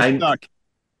No, kidding. You suck.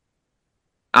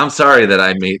 I'm sorry that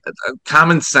I made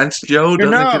Common Sense Joe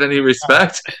doesn't get any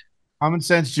respect. Common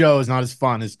Sense Joe is not as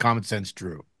fun as Common Sense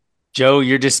Drew. Joe,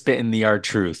 you're just spitting the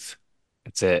R-Truth.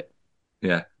 That's it.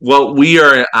 Yeah. Well,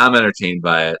 I'm entertained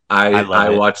by it. I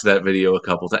it. watched that video a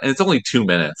couple times, and it's only 2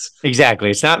 minutes. Exactly.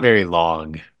 It's not very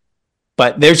long.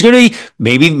 But there's going to be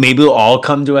maybe we'll all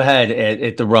come to a head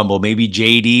at the Rumble. Maybe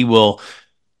JD will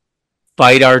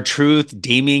fight R-Truth.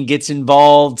 Damian gets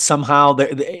involved somehow.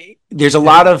 There's a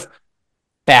lot of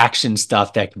faction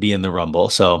stuff that could be in the Rumble.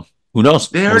 So who knows?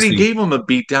 They already gave him a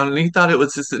beatdown, and he thought it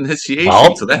was his initiation.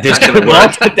 Well, So that's not going to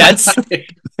work. That's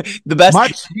the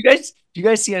best. You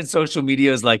guys see on social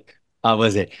media is like,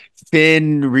 was it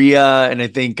Finn, Rhea, and I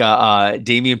think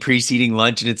Damian Priest eating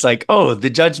lunch, and it's like, oh, the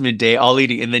Judgment Day, all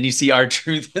eating, and then you see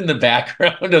R-Truth in the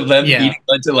background of them eating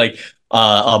lunch at like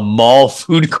a mall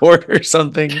food court or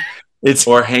something. It's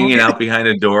or hanging out behind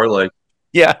a door, like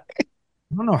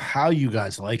I don't know how you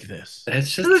guys like this.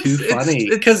 It's just too funny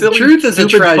it's because silly, Truth is a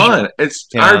stupid treasure. fun. It's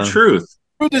R-Truth.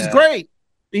 Truth is great.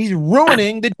 He's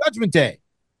ruining the Judgment Day.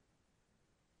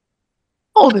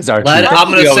 How old is R-Truth?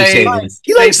 I'm going to say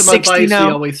he likes some 60 advice now.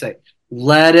 we always say.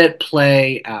 Let it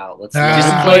play out. Let's Just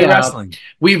let it play play out. wrestling.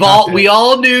 We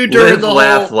all knew during Live, the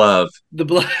laugh, whole love.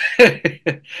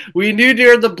 we knew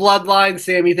during the Bloodline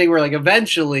Sammy thing, we're like,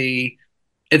 eventually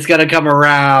it's gonna come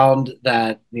around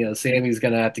that Sammy's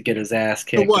gonna have to get his ass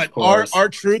kicked. So what? Of course.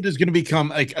 R-Truth is going to become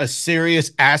like a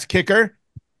serious ass kicker.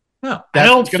 No, I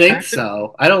don't think happen?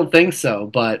 so. I don't think so.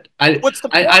 But I point?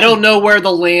 don't know where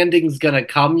the landing's gonna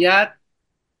come yet.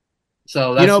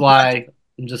 So that's why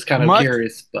I'm just kind of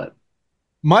curious. But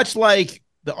much like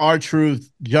the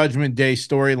R-Truth Judgment Day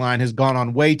storyline has gone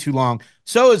on way too long,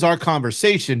 so has our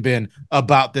conversation been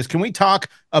about this. Can we talk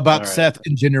about Seth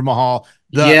and Jinder Mahal,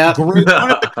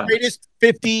 one of the greatest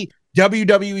 50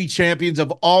 WWE champions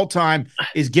of all time,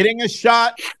 is getting a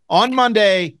shot on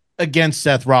Monday against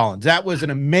Seth Rollins. That was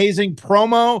an amazing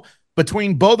promo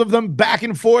between both of them, back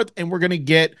and forth, and we're going to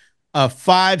get a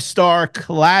 5-star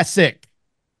classic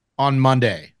on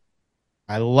Monday.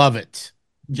 I love it.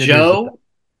 Joe,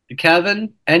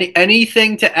 Kevin,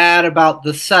 anything to add about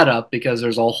the setup? Because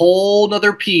there's a whole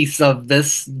nother piece of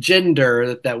this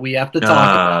Jinder that we have to talk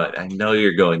about. I know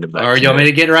you're going to. Or you want me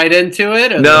to get right into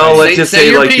it? No, let's just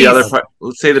say like the other part.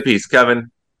 Let's say the piece,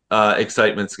 Kevin.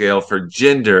 Excitement scale for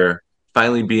Jinder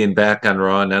finally being back on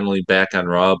Raw. Not only back on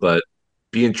Raw, but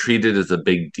being treated as a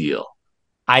big deal.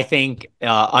 I think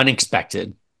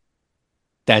unexpected.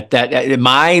 That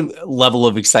my level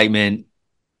of excitement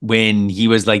when he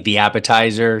was like the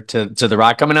appetizer to The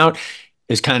Rock coming out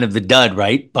is kind of the dud,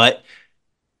 right? But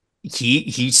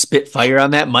he spit fire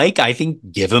on that mic. I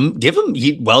think give him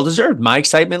he well deserved. My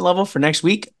excitement level for next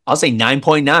week, I'll say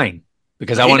 9.9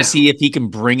 because I want to see if he can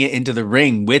bring it into the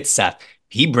ring with Seth.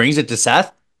 If he brings it to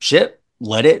Seth,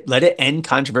 let it end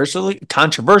controversial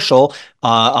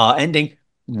ending.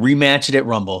 Rematch it at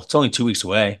Rumble. It's only 2 weeks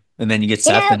away. And then you get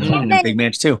Seth and a big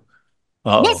match too.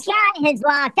 Uh-oh. This guy has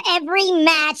lost every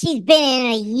match he's been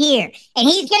in a year, and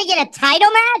he's gonna get a title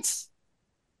match?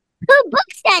 Who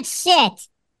books that shit?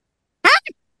 Huh?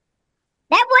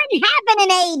 That wouldn't happen in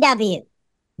AEW.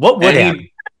 What would happen?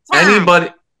 Anybody,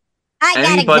 I gotta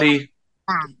anybody,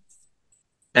 go.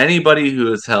 anybody who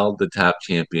has held the top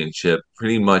championship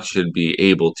pretty much should be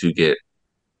able to get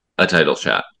a title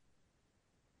shot.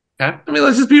 Okay. I mean,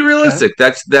 let's just be realistic.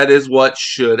 That is what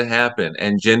should happen.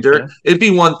 And Jinder, it'd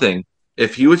be one thing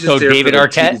if he was just So there David for the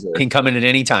Arquette teaser. can come in at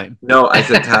any time. No, I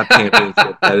said top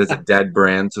championship. That is a dead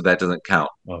brand, so that doesn't count.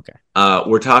 Okay.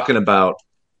 We're talking about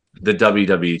the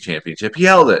WWE championship. He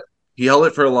held it. He held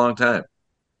it for a long time.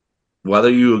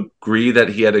 Whether you agree that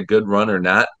he had a good run or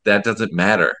not, that doesn't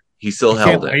matter. He still Can't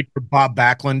held it. wait for Bob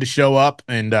Backlund to show up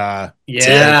and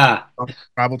Yeah.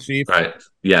 tribal chief. Right.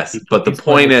 Yes. He's But the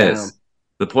playing point it is, down.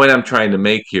 the point I'm trying to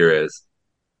make here is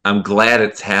I'm glad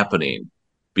it's happening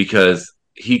because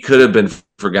he could have been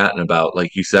forgotten about,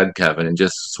 like you said, Kevin, and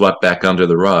just swept back under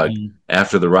the rug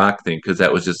after the Rock thing because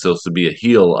that was just supposed to be a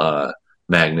heel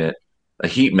magnet, a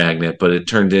heat magnet, but it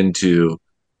turned into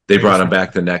they brought him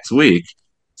back the next week.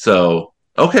 So,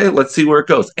 okay, let's see where it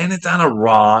goes. And it's on a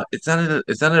Raw. It's not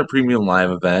a premium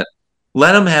live event.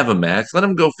 Let him have a match. Let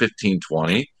him go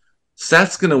 15-20.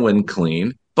 Seth's going to win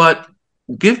clean, but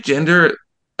give Jinder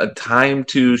a time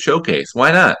to showcase.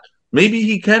 Why not? Maybe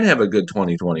he can have a good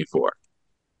 2024.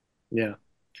 Yeah.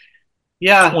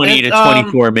 Yeah. 20 to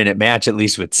 24-minute match, at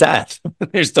least with Seth.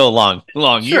 There's still a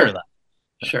long year left.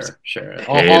 Sure.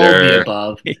 All of the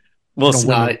above. We'll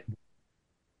see.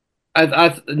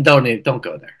 Don't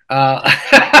go there.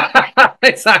 I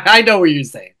know what you're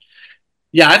saying.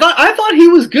 Yeah, I thought he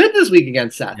was good this week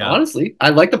against Seth. Yeah. Honestly, I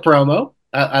like the promo.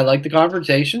 I like the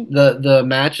confrontation. The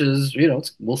matches,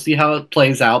 we'll see how it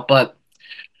plays out. But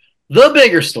the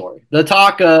bigger story, the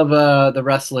talk of the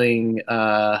wrestling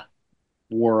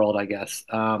world, I guess.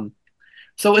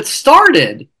 So it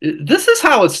started. This is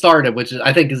how it started, which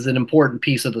I think is an important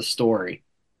piece of the story.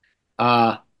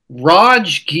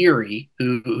 Raj Giri,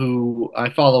 who I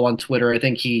follow on Twitter, I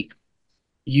think he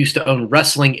used to own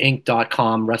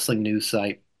WrestlingInc.com, wrestling news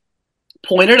site,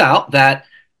 pointed out that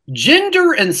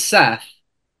Jinder and Seth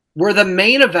were the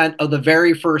main event of the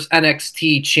very first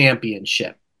NXT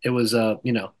championship. It was,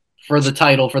 for the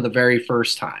title for the very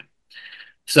first time.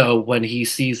 So when he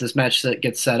sees this match that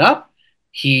gets set up,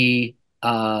 he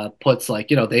puts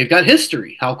they've got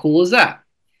history. How cool is that?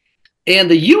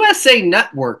 And the USA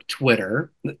Network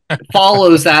Twitter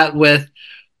follows that with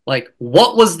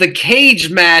what was the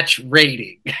cage match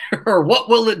rating or what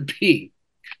will it be?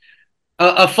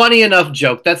 A funny enough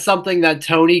joke. That's something that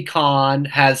Tony Khan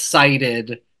has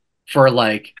cited for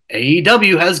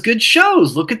AEW has good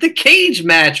shows. Look at the cage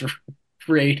match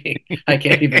rating. I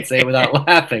can't even say it without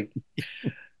laughing.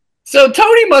 So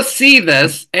Tony must see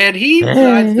this, and he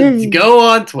decides to go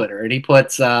on Twitter, and he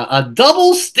puts a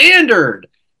double standard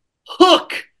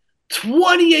Hook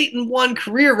 28-1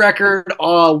 career record,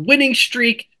 winning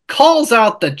streak, calls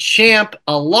out the champ,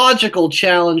 a logical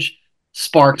challenge,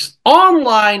 sparks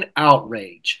online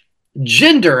outrage.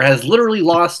 Jinder has literally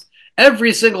lost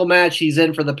every single match he's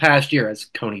in for the past year, as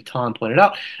Tony Khan pointed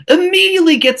out,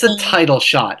 immediately gets a title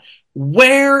shot.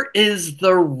 Where is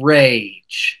the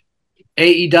rage?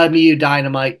 AEW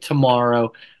Dynamite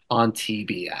tomorrow on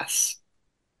TBS.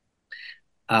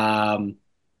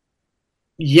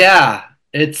 Yeah,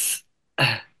 it's.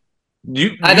 I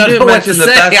don't know what to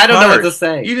say. I don't know what to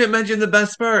say. You didn't mention the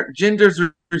best part. Jinder's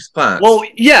response. Well,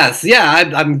 yes,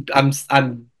 yeah.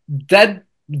 I'm dead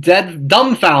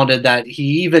dumbfounded that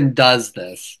he even does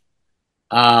this.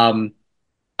 I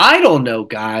don't know,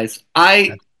 guys.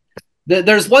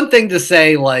 There's one thing to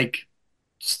say,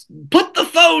 put the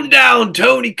phone down,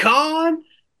 Tony Khan.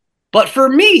 But for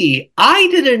me, I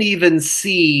didn't even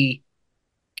see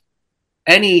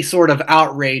any sort of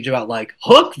outrage about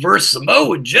Hook versus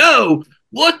Samoa Joe.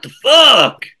 What the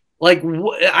fuck?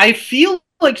 I feel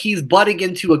like he's butting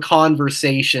into a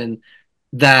conversation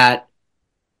that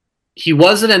he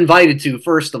wasn't invited to,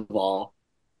 first of all,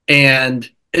 and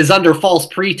is under false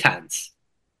pretense.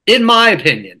 In my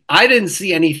opinion, I didn't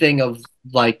see anything of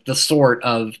the sort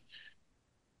of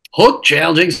Hook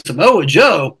challenging Samoa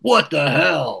Joe. What the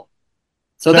hell?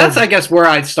 So that's, I guess, where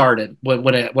I started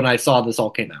when I saw this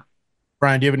all came out.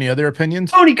 Brian, do you have any other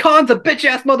opinions? Tony Khan's a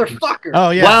bitch-ass motherfucker.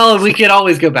 Oh, yeah. Well, we can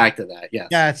always go back to that, yes.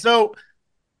 Yeah, so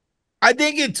I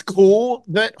think it's cool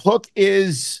that Hook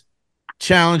is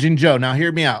challenging Joe. Now,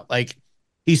 hear me out.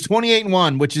 He's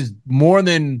 28-1, which is more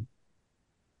than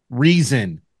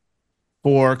reason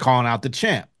for calling out the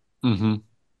champ. Mm-hmm.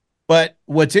 But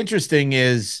what's interesting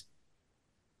is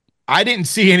I didn't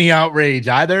see any outrage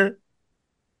either.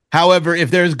 However,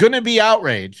 if there's going to be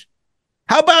outrage,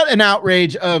 how about an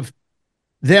outrage of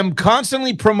them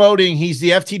constantly promoting he's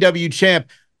the FTW champ,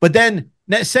 but then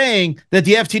saying that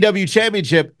the FTW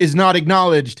championship is not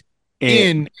acknowledged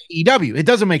in AEW? It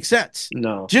doesn't make sense.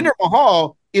 No. Jinder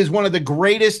Mahal is one of the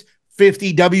greatest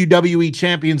 50 WWE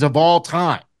champions of all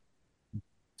time.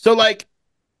 So, like,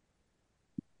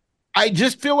 I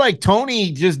just feel like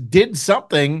Tony just did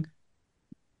something.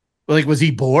 Like, was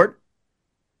he bored?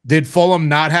 Did Fulham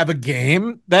not have a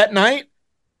game that night?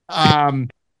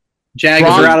 Jags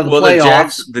are out of the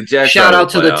playoffs. The Jags Shout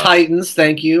out the to the playoffs. Titans.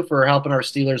 Thank you for helping our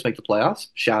Steelers make the playoffs.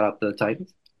 Shout out to the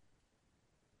Titans.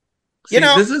 See,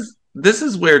 this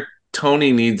is where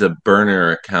Tony needs a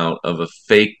burner account of a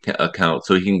fake account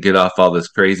so he can get off all this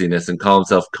craziness and call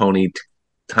himself Coney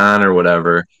Tan or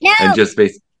whatever, No, and just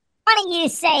basically, why don't you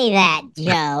say that,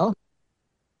 Joe?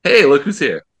 hey, look who's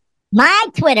here. My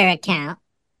Twitter account,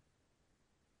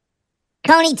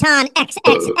 ConeyTon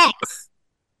XXX,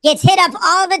 gets hit up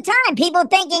all the time. People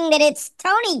thinking that it's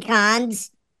Tony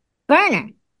Khan's burner,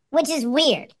 which is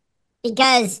weird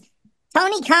because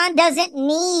Tony Khan doesn't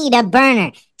need a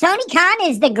burner. Tony Khan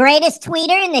is the greatest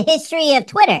tweeter in the history of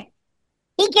Twitter.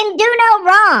 He can do no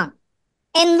wrong.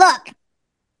 And look,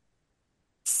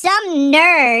 some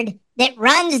nerd that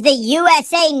runs the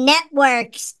USA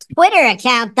Network's Twitter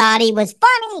account thought he was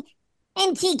funny,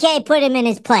 and TK put him in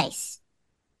his place.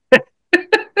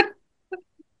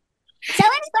 So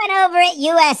anyone over at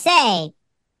USA,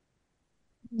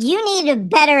 you need a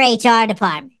better HR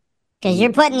department because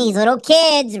you're putting these little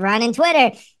kids running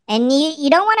Twitter, and you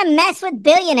don't want to mess with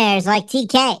billionaires like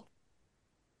TK.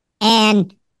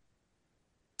 And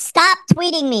stop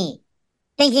tweeting me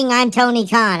thinking I'm Tony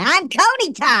Khan. I'm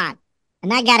Coney Khan,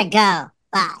 and I gotta go.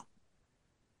 Bye.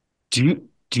 Do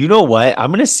you know what? I'm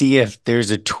gonna see if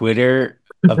there's a Twitter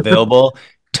available.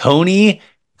 Tony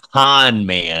Khan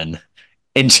Man.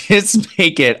 And just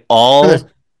make it all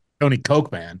Tony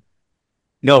Coke Man.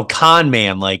 No, con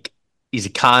man. Like he's a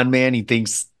con man. He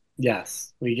thinks.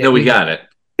 Yes. We got it.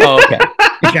 Oh, okay.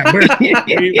 Yeah, we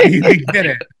get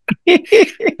it.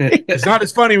 It's not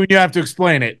as funny when you have to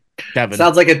explain it, Kevin.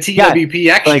 Sounds like a TWP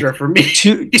extra for me.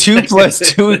 2 plus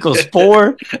 2 equals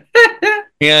 4.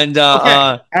 And all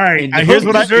right. and Here's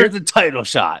what I deserves the title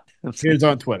shot. Here's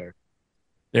on Twitter.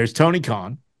 There's Tony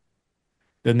Khan.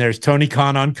 Then there's Tony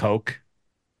Khan on Coke.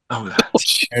 Oh,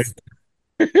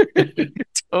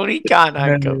 Tony Khan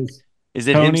on Coke. Is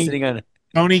it him Tony- sitting on?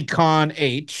 Tony Khan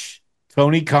H,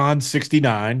 Tony Khan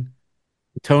 69,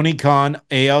 Tony Khan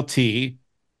ALT,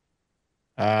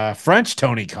 French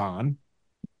Tony Khan.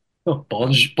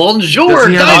 Bonjour, Does he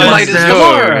have Dynamite is a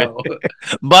tomorrow.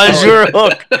 Bonjour,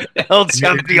 Hook, El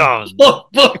Champion.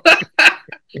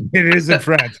 It is in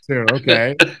French too.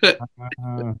 Okay.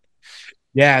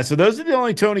 Yeah, so those are the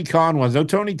only Tony Khan ones. No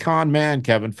Tony Khan Man,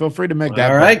 Kevin. Feel free to make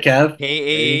that. All right, Kev. There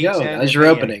you go. K-A-H-N-M-A-N. That's your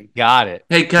opening. Got it.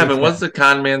 hey, Kevin, what's the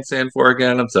con man stand for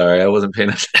again? I'm sorry, I wasn't paying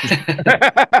attention.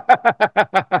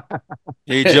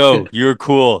 Hey, Joe, you're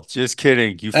cool. Just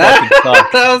kidding. You fucking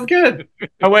suck. That was good.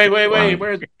 Oh, wait.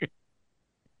 Where's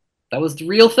That was the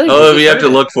real thing. Oh, if you have to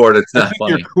look for it, it's I not think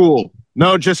funny. you're cool.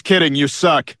 No, just kidding. You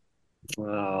suck.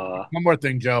 Uh, one more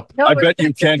thing, Joe? I bet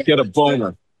you can't get a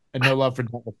boner. And no love for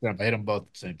Donald Trump. I hit them both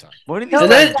at the same time. What if And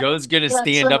then- Joe's gonna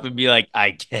stand up and be like,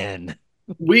 "I can."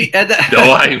 we No,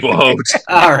 I won't.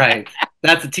 All right,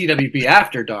 that's a TWP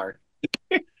after dark.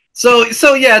 So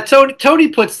yeah, Tony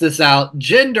puts this out.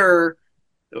 Jinder,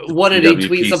 what did he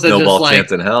tweet? WP Something snowball just like,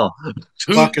 chance in hell.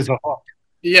 who- Fuck is a hook.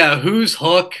 yeah, who's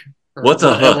Hook? Or What's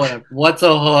a hook? whatever. What's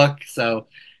a hook? So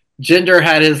Jinder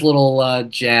had his little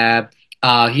jab.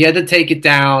 He had to take it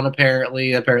down.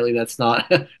 Apparently that's not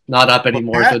up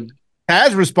anymore. So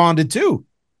Has responded too.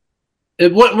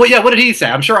 what did he say?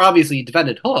 I'm sure obviously he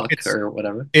defended Hook It's- or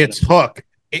whatever. It's Hook.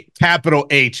 Capital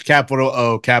H, capital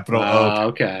O, capital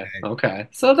O. Okay.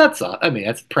 So that's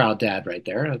that's a proud dad right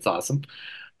there. That's awesome.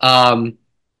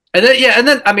 And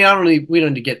then I mean we don't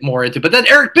need to get more into it, but then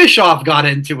Eric Bischoff got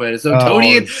into it. So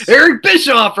Tony and Eric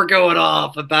Bischoff are going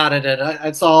off about it, and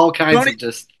I saw all kinds of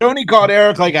just Tony called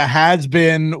Eric like a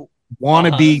has-been,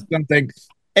 wannabe something.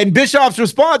 And Bischoff's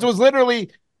response was literally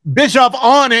Bischoff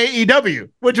on AEW,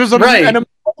 which was an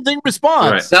amazing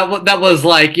response. Right. that was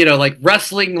like like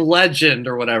wrestling legend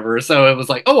or whatever. So it was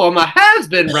like, oh, I'm a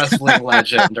has-been wrestling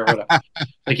legend or whatever.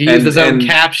 Like he used his own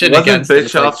caption. Wasn't against it.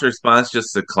 It's Bischoff's response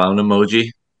just the clown emoji?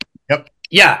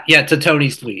 Yeah, to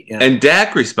Tony's tweet. Yeah. And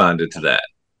Dak responded to that.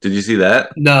 Did you see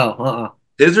that? No,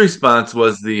 His response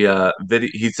was the video.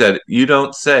 He said, "You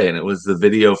don't say," and it was the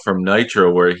video from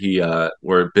Nitro where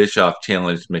where Bischoff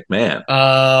challenged McMahon.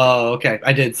 Oh, okay.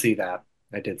 I did see that.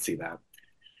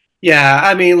 Yeah,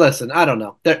 I mean, listen, I don't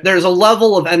know. There's a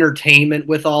level of entertainment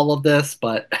with all of this,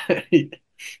 but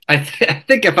I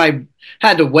think if I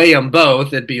had to weigh them both,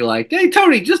 it'd be like, hey,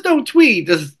 Tony, just don't tweet.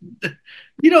 Just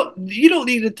you don't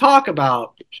need to talk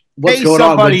about what's Pay going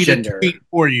on somebody with to gender. tweet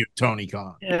for you, Tony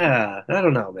Khan. Yeah, I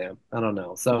don't know, man. I don't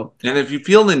know. So And if you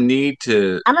feel the need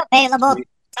to, I'm available,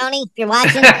 Tony. If you're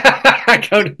watching,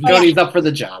 Cody's up for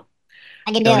the job.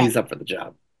 I can do Tony's it. up for the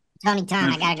job. Tony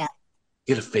Khan, I gotta go.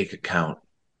 get a fake account.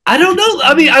 I don't know.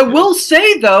 I mean, I will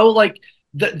say though, like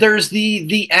there's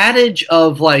the adage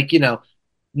of like,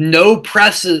 no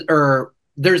press or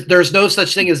there's no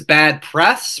such thing as bad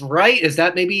press, right? Is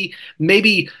that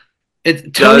maybe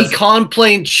it's Tony Khan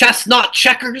playing chestnut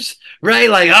checkers, right?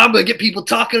 Like, I'm gonna get people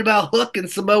talking about Hook and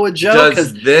Samoa Joe.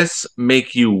 Does this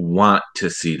make you want to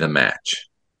see the match?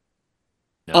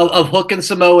 Of Hook and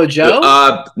Samoa Joe?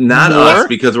 Not us,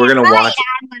 because we're gonna watch.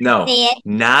 No, See it.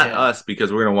 not us,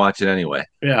 because we're gonna watch it anyway.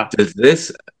 Yeah. Does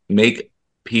this make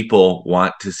people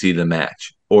want to see the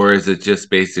match, or is it just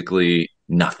basically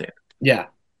nothing? Yeah.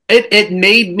 It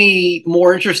made me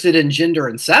more interested in Jinder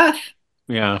and Seth.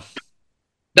 Yeah.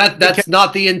 That's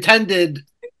not the intended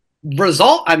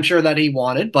result, I'm sure, that he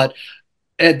wanted, but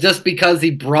just because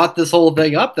he brought this whole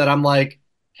thing up, that I'm like,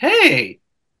 hey,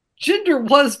 Jinder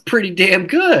was pretty damn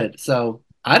good. So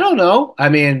I don't know. I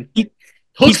mean,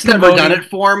 Hook's never done it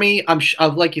for me. I'm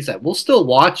like you said, we'll still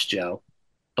watch Joe,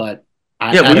 but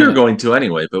we were going to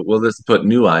anyway. But we'll just put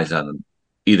new eyes on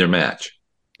either match.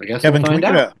 I guess Kevin, we'll find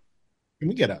out. Can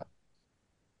we get a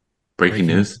breaking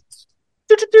news?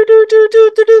 I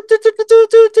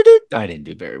didn't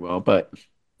do very well, but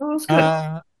Oh, that's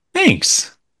good.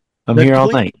 thanks. I'm here all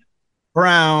night.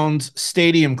 Browns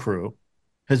stadium crew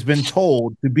has been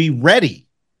told to be ready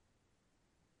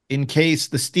in case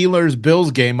the Steelers-Bills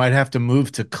game might have to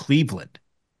move to Cleveland.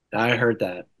 I heard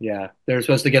that. Yeah, they're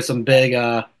supposed to get some big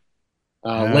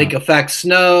lake effect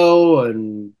snow,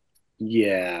 and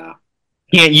yeah.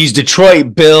 Can't use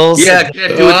Detroit Bills. Yeah, can't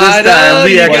do it this time.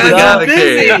 We actually got a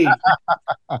game.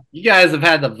 You guys have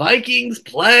had the Vikings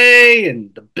play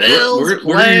and the Bills play.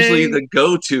 We're usually the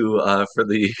go-to for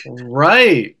the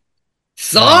right.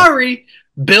 Sorry,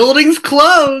 building's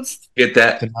closed. Get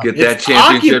that championship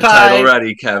occupied. title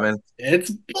ready, Kevin.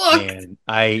 It's booked. Man,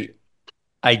 I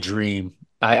dream.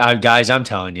 I guys, I'm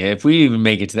telling you, if we even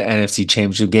make it to the NFC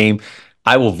Championship game,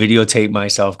 I will videotape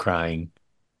myself crying.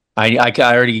 I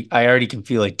already can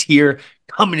feel a tear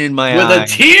coming in my eye. With a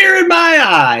tear in my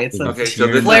eye. It's Okay, so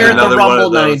this is Flair at the another one Rumble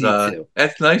of those. 92.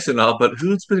 That's nice and all, but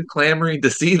who's been clamoring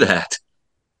to see that?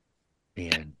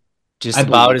 Man, just I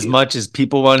about believe as you. much as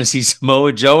people want to see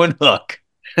Samoa Joe and Hook.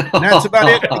 And that's about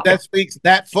it for this week's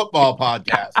That Football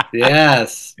podcast.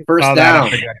 Yes. First Oh,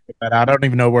 down. I don't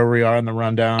even know where we are in the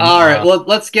rundown. All right. Well,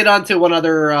 let's get on to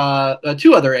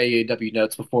two other AAW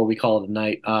notes before we call it a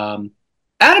night.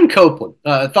 Adam Copeland.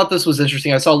 I thought this was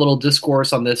interesting. I saw a little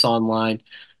discourse on this online.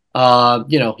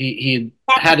 He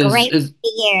That's had a great his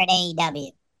year at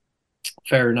AEW.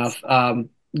 fair enough.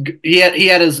 He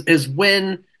had his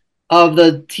win of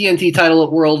the TNT title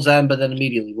at World's End, but then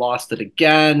immediately lost it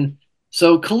again.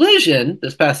 So Collision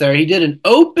this past Saturday, he did an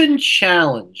open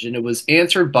challenge, and it was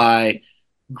answered by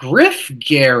Griff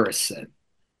Garrison.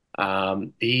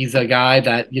 He's a guy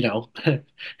that in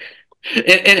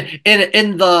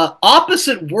the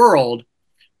opposite world,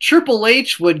 Triple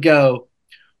H would go,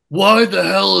 "Why the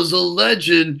hell is a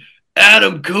legend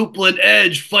Adam Copeland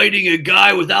Edge fighting a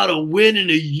guy without a win in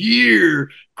a year?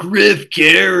 Griff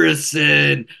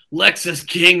Garrison, Lexus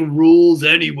King rules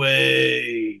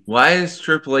anyway." Why is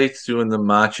Triple H doing the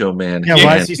Macho Man? Yeah,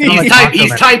 why is he He's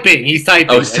typing. He's typing.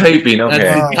 Oh, he's typing. Okay.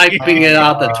 That's typing it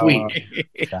out the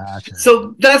tweet. Gotcha.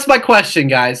 So that's my question,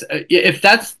 guys. If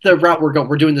that's the route we're going,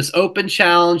 we're doing this open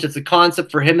challenge. It's a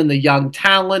concept for him and the young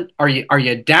talent. Are you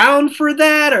down for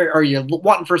that, or are you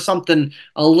wanting for something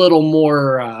a little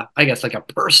more, I guess, like a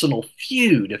personal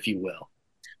feud, if you will?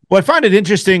 Well, I find it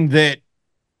interesting that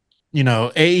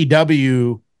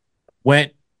AEW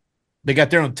they got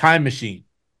their own time machine,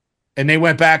 and they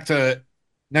went back to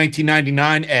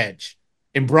 1999 Edge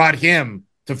and brought him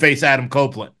to face Adam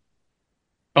Copeland.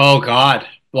 Oh God,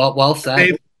 well said.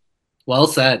 Dave? Well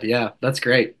said. Yeah, that's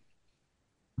great.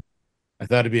 I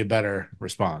thought it'd be a better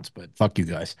response, but fuck you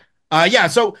guys. Yeah,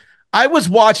 so I was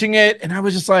watching it and I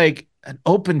was just like, an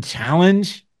open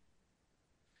challenge.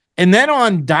 And then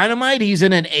on Dynamite, he's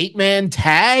in an 8-man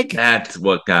tag. That's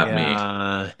what got me.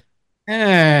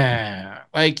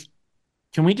 Like,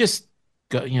 can we just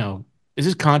go? Is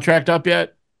his contract up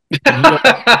yet? So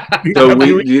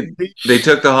they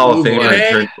took the Hall of Fame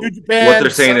and what they're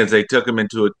saying is they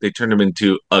turned him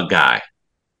into a guy.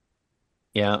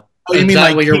 Yeah. Oh, you Is mean that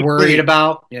like what you're Keith worried Lee?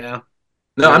 about? Yeah.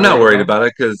 No, You're I'm not worried about- about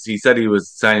it because he said he was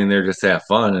signing there just to have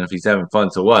fun, and if he's having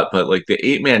fun, so what? But like the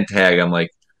 8-man tag, I'm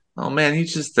like, oh man,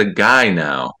 he's just a guy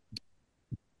now.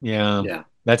 Yeah. Yeah.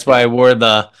 That's why I wore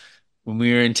when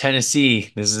we were in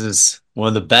Tennessee. This is one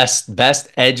of the best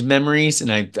Edge memories,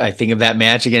 and I think of that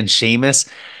match against Sheamus.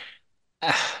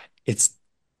 It's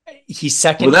he's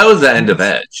second. Well, that was the end of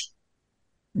Edge.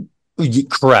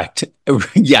 Correct.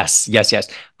 Yes.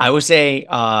 I would say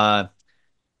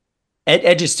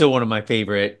Edge is still one of my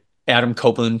favorite. Adam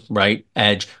Copeland, right?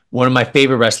 Edge, one of my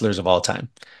favorite wrestlers of all time.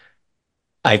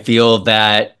 I feel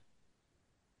that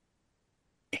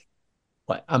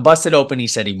on Busted Open, he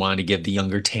said he wanted to give the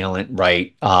younger talent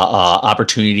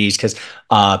opportunities because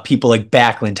people like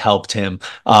Backlund helped him.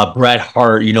 Bret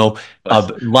Hart, a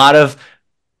lot of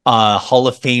Hall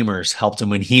of Famers helped him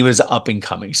when he was up and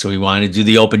coming. So he wanted to do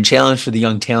the open challenge for the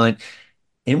young talent.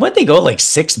 And what they go like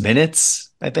 6 minutes,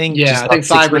 I think. Yeah, just I think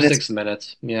about 5 or minutes. 6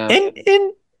 minutes. Yeah.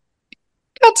 And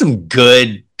got some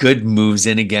good moves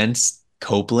in against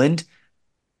Copeland.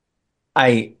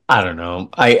 I don't know.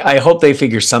 I hope they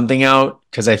figure something out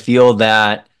because I feel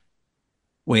that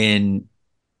when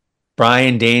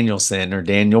Brian Danielson or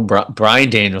Brian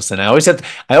Danielson, I always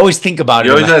think about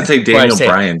You it. always gotta say before I Daniel say it.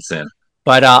 Bryanson.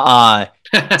 But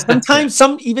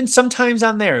sometimes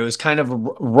on there it was kind of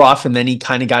rough, and then he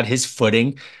kind of got his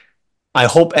footing. I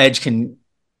hope Edge can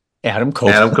Adam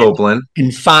Copeland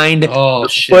can find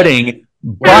footing,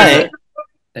 but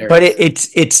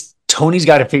it's Tony's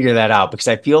got to figure that out because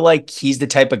I feel like he's the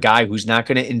type of guy who's not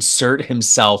going to insert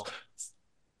himself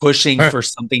pushing for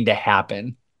something to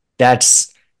happen.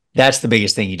 That's the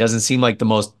biggest thing. He doesn't seem like the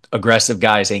most aggressive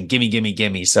guy saying, gimme, gimme,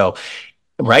 gimme. So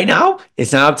right now,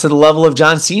 it's not up to the level of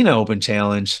John Cena Open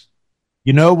Challenge.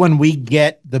 You know when we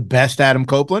get the best Adam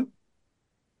Copeland?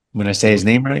 When I say his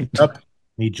name right?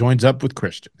 He joins up with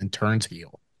Christian and turns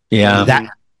heel. Yeah. That's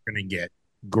going to get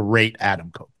great Adam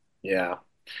Copeland. Yeah.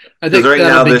 I think right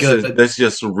now this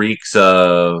just reeks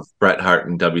of Bret Hart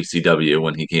and WCW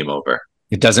when he came over.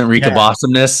 It doesn't reek of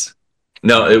awesomeness?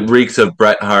 No, it reeks of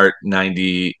Bret Hart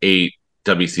 98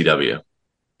 WCW.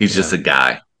 He's just a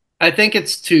guy. I think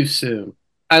it's too soon.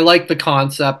 I like the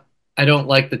concept. I don't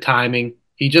like the timing.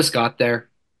 He just got there,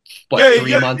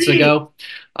 3 months ago.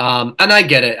 And I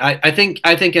get it. I think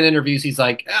in interviews he's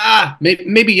like,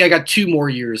 maybe I got 2 more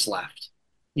years left.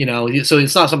 So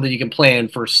it's not something you can plan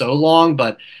for so long,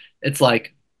 but it's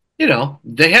like,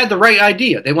 they had the right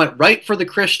idea. They went right for the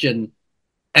Christian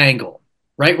angle,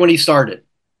 right when he started.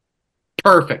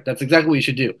 Perfect. That's exactly what you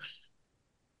should do.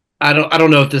 I don't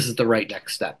know if this is the right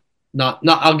next step. Not.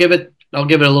 I'll give it a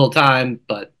little time,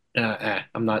 but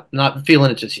I'm not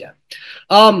feeling it just yet.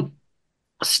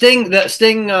 Sting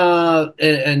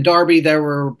and Darby, they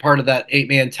were part of that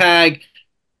 8-man tag.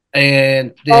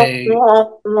 And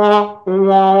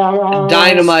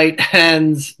Dynamite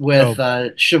ends with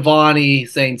Shivani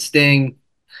saying, Sting,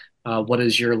 what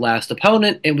is your last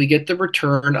opponent? And we get the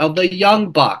return of the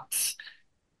Young Bucks.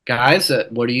 Guys,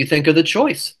 what do you think of the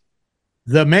choice?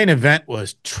 The main event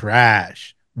was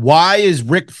trash. Why is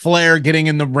Ric Flair getting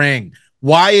in the ring?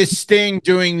 Why is Sting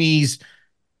doing these,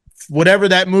 whatever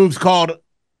that move's called,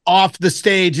 off the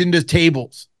stage into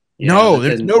tables? Yeah, no,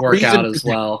 there's no work reason out as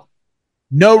well.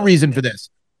 No reason for this.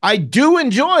 I do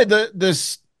enjoy the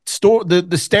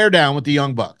stare down with the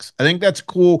Young Bucks. I think that's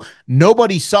cool.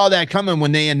 Nobody saw that coming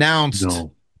when they announced.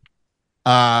 No.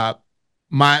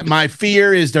 My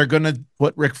fear is they're gonna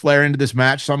put Ric Flair into this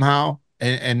match somehow,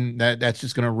 and that's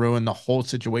just gonna ruin the whole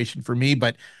situation for me.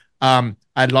 But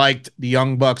I liked the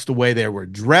Young Bucks the way they were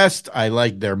dressed. I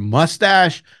liked their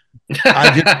mustache.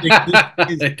 I just think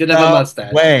this is the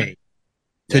way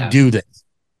to do this.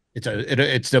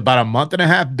 It's about a month and a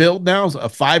half build now, a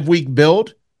 5-week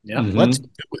build. Yeah, let's do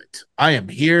it. I am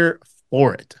here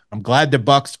for it. I'm glad the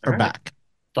Bucks are back.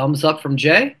 Thumbs up from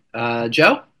Jay.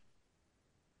 Joe?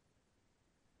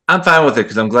 I'm fine with it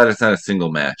because I'm glad it's not a single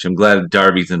match. I'm glad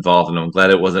Darby's involved, and I'm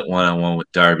glad it wasn't one-on-one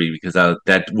with Darby because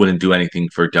that wouldn't do anything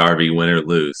for Darby, win or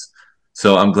lose.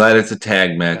 So I'm glad it's a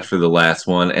tag match for the last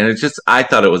one. And I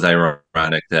thought it was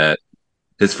ironic that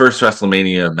his first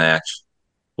WrestleMania match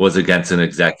was against an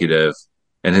executive,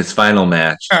 and his final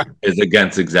match is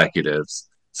against executives.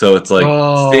 So it's like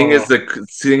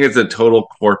Sting is a total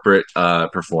corporate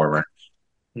performer.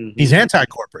 He's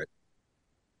anti-corporate.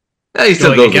 Yeah, he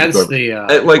still goes against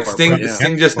the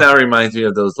Sting just now reminds me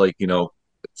of those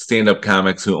stand-up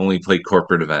comics who only play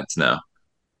corporate events now.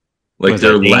 Like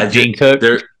they're legends.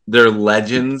 They're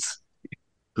legends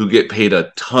who get paid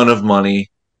a ton of money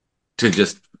to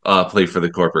just play for the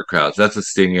corporate crowds. That's what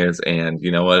Sting is, and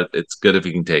you know what? It's good if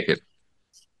he can take it.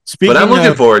 But I'm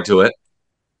looking forward to it.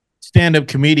 stand-up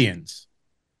comedians.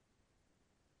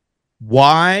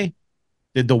 Why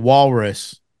did the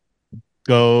walrus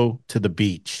go to the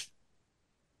beach?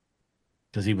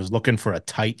 Because he was looking for a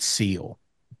tight seal.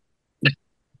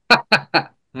 I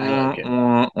like it.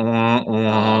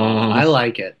 I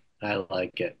like it. I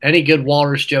like it. Any good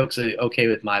walrus jokes are okay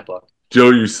with my book.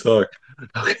 Joe, you suck.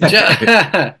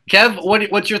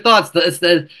 Kev, what's your thoughts? It's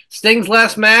the Sting's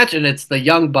last match, and it's the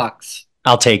Young Bucks.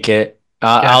 I'll take it.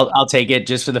 I'll take it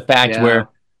just for the fact where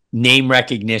name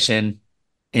recognition,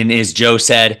 and as Joe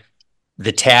said,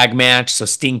 the tag match, so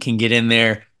Sting can get in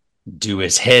there, do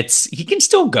his hits. He can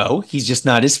still go. He's just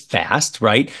not as fast,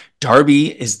 right? Darby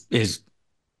is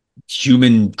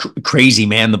human crazy,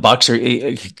 man. The Bucks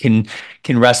can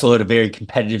wrestle at a very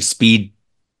competitive speed,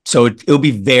 so it'll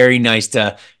be very nice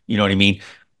to, you know what I mean,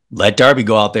 let Darby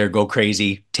go out there, go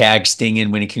crazy, tag Sting in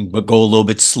when he can go a little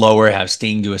bit slower, have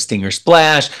Sting do a Stinger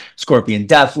Splash, Scorpion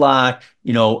Deathlock,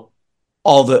 you know,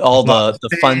 all the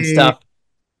fun stuff.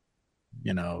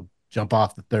 You know, jump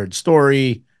off the third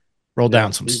story, roll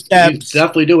down some steps. He's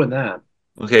definitely doing that.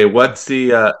 Okay, what's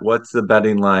the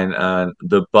betting line on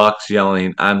the Bucks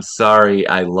yelling, "I'm sorry,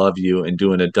 I love you," and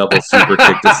doing a double super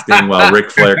kick to Sting while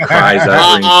Ric Flair cries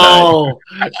at ringside? Oh,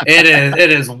 it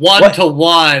is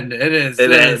 1-to-1. It is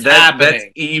happening. That's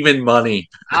even money.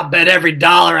 I'll bet every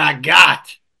dollar I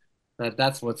got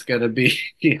that's what's gonna be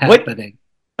happening.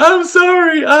 I'm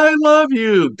sorry, I love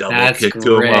you. Double kick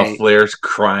to him while Flair's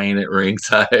crying at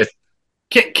ringside.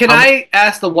 Can I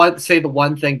ask the one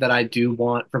thing that I do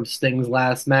want from Sting's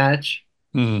last match?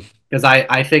 Because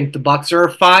I think the Bucks are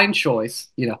a fine choice.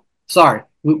 You know, sorry,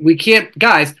 we can't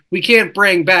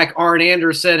bring back Arn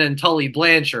Anderson and Tully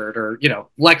Blanchard or, you know,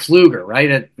 Lex Luger,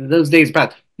 right? Those days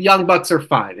passed. The Young Bucks are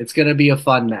fine. It's going to be a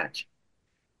fun match.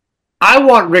 I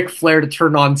want Ric Flair to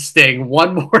turn on Sting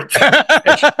one more time.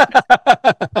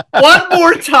 One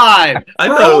more time. I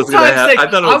thought it was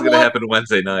going to happen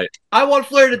Wednesday night. I want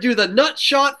Flair to do the nut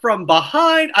shot from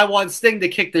behind. I want Sting to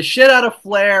kick the shit out of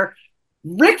Flair.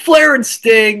 Ric Flair and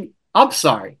Sting, I'm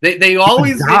sorry. They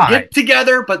always get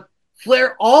together, but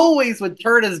Flair always would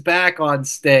turn his back on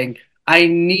Sting. I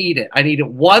need it. I need it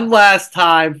one last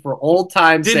time for old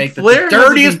time's sake. Flair the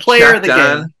dirtiest player of the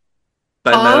game.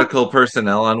 By medical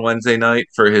personnel on Wednesday night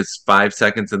for his 5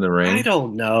 seconds in the ring? I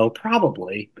don't know.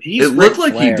 Probably. It looked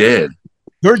like he did.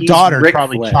 Your daughter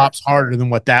probably chops harder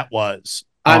than what that was.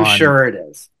 I'm sure it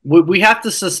is. We have to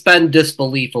suspend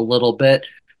disbelief a little bit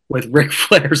with Ric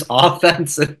Flair's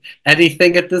offense and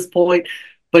anything at this point.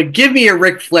 But give me a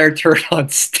Ric Flair turn on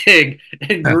Sting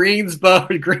in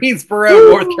Greensboro,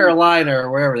 North Carolina, or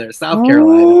wherever they're, South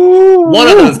Carolina. One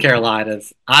of those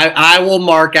Carolinas. I will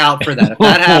mark out for that. If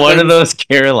that happens, one of those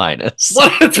Carolinas.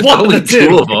 It's one of the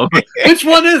two of them. Which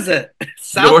one is it?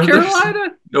 South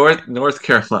Carolina? North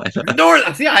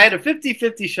Carolina. See, I had a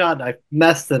 50-50 shot and I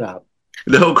messed it up.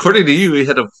 No, according to you, we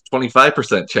had a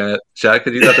 25% shot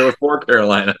because you thought there were 4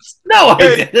 Carolinas. No,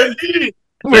 I didn't.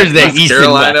 Where's that? East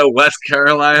Carolina, West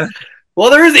Carolina? Well,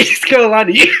 there is East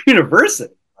Carolina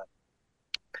University.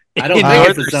 I don't think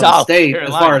it's its own state as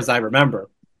far as I remember.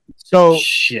 So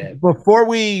before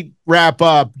we wrap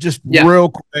up, just real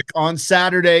quick, on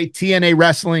Saturday, TNA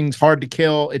Wrestling's Hard to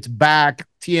Kill. It's back.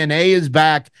 TNA is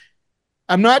back.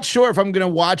 I'm not sure if I'm going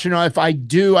to watch or not. If I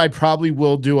do, I probably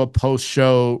will do a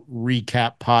post-show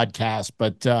recap podcast.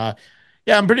 But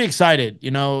yeah, I'm pretty excited.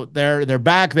 You know, they're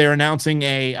back. They're announcing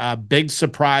a big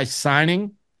surprise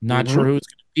signing. Not sure who it's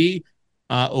going to be.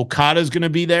 Okada's going to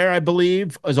be there, I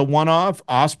believe, as a one-off.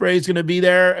 Ospreay's going to be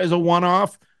there as a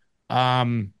one-off.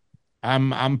 I'm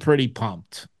pretty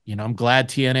pumped. You know, I'm glad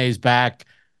TNA's back.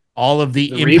 All of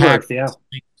the Impact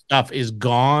stuff is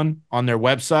gone on their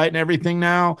website and everything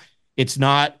now. It's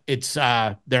not. It's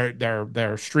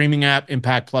their streaming app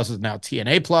Impact Plus is now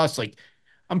TNA Plus. Like,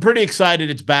 I'm pretty excited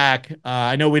it's back.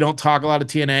 I know we don't talk a lot of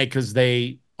TNA because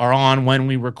they are on when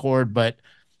we record, but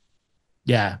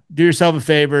yeah, do yourself a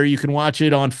favor. You can watch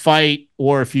it on Fight,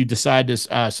 or if you decide to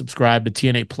subscribe to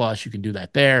TNA Plus, you can do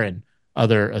that there and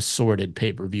other assorted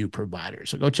pay-per-view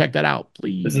providers. So go check that out,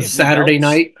 please. This is Saturday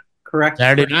night, correct?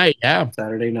 Saturday night, yeah.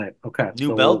 Saturday night. Okay.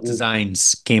 New belt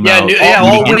designs came out.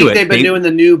 All week they've been doing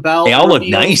the new belt. They all look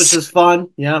nice, which is fun.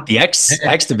 Yeah. The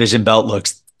X Division belt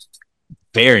looks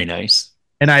very nice.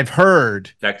 And I've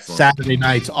heard Saturday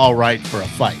night's all right for a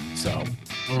fight. So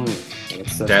we're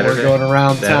going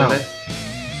around town.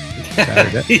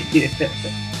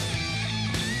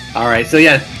 All right. So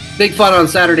yeah, big fun on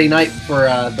Saturday night for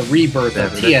the rebirth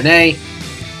of TNA.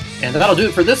 And that'll do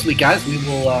it for this week, guys. We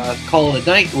will call it a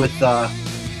night with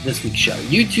this week's show.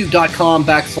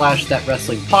 YouTube.com/That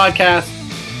Wrestling Podcast.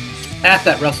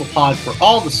 @ThatWrestlePod for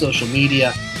all the social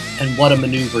media. and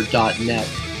whatamaneuver.net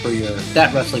for your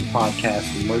That Wrestling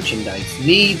Podcast merchandise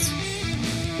needs.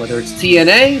 Whether it's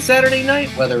TNA Saturday night,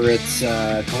 whether it's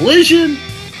Collision,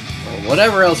 or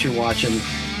whatever else you're watching,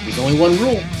 there's only one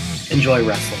rule: enjoy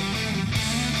wrestling.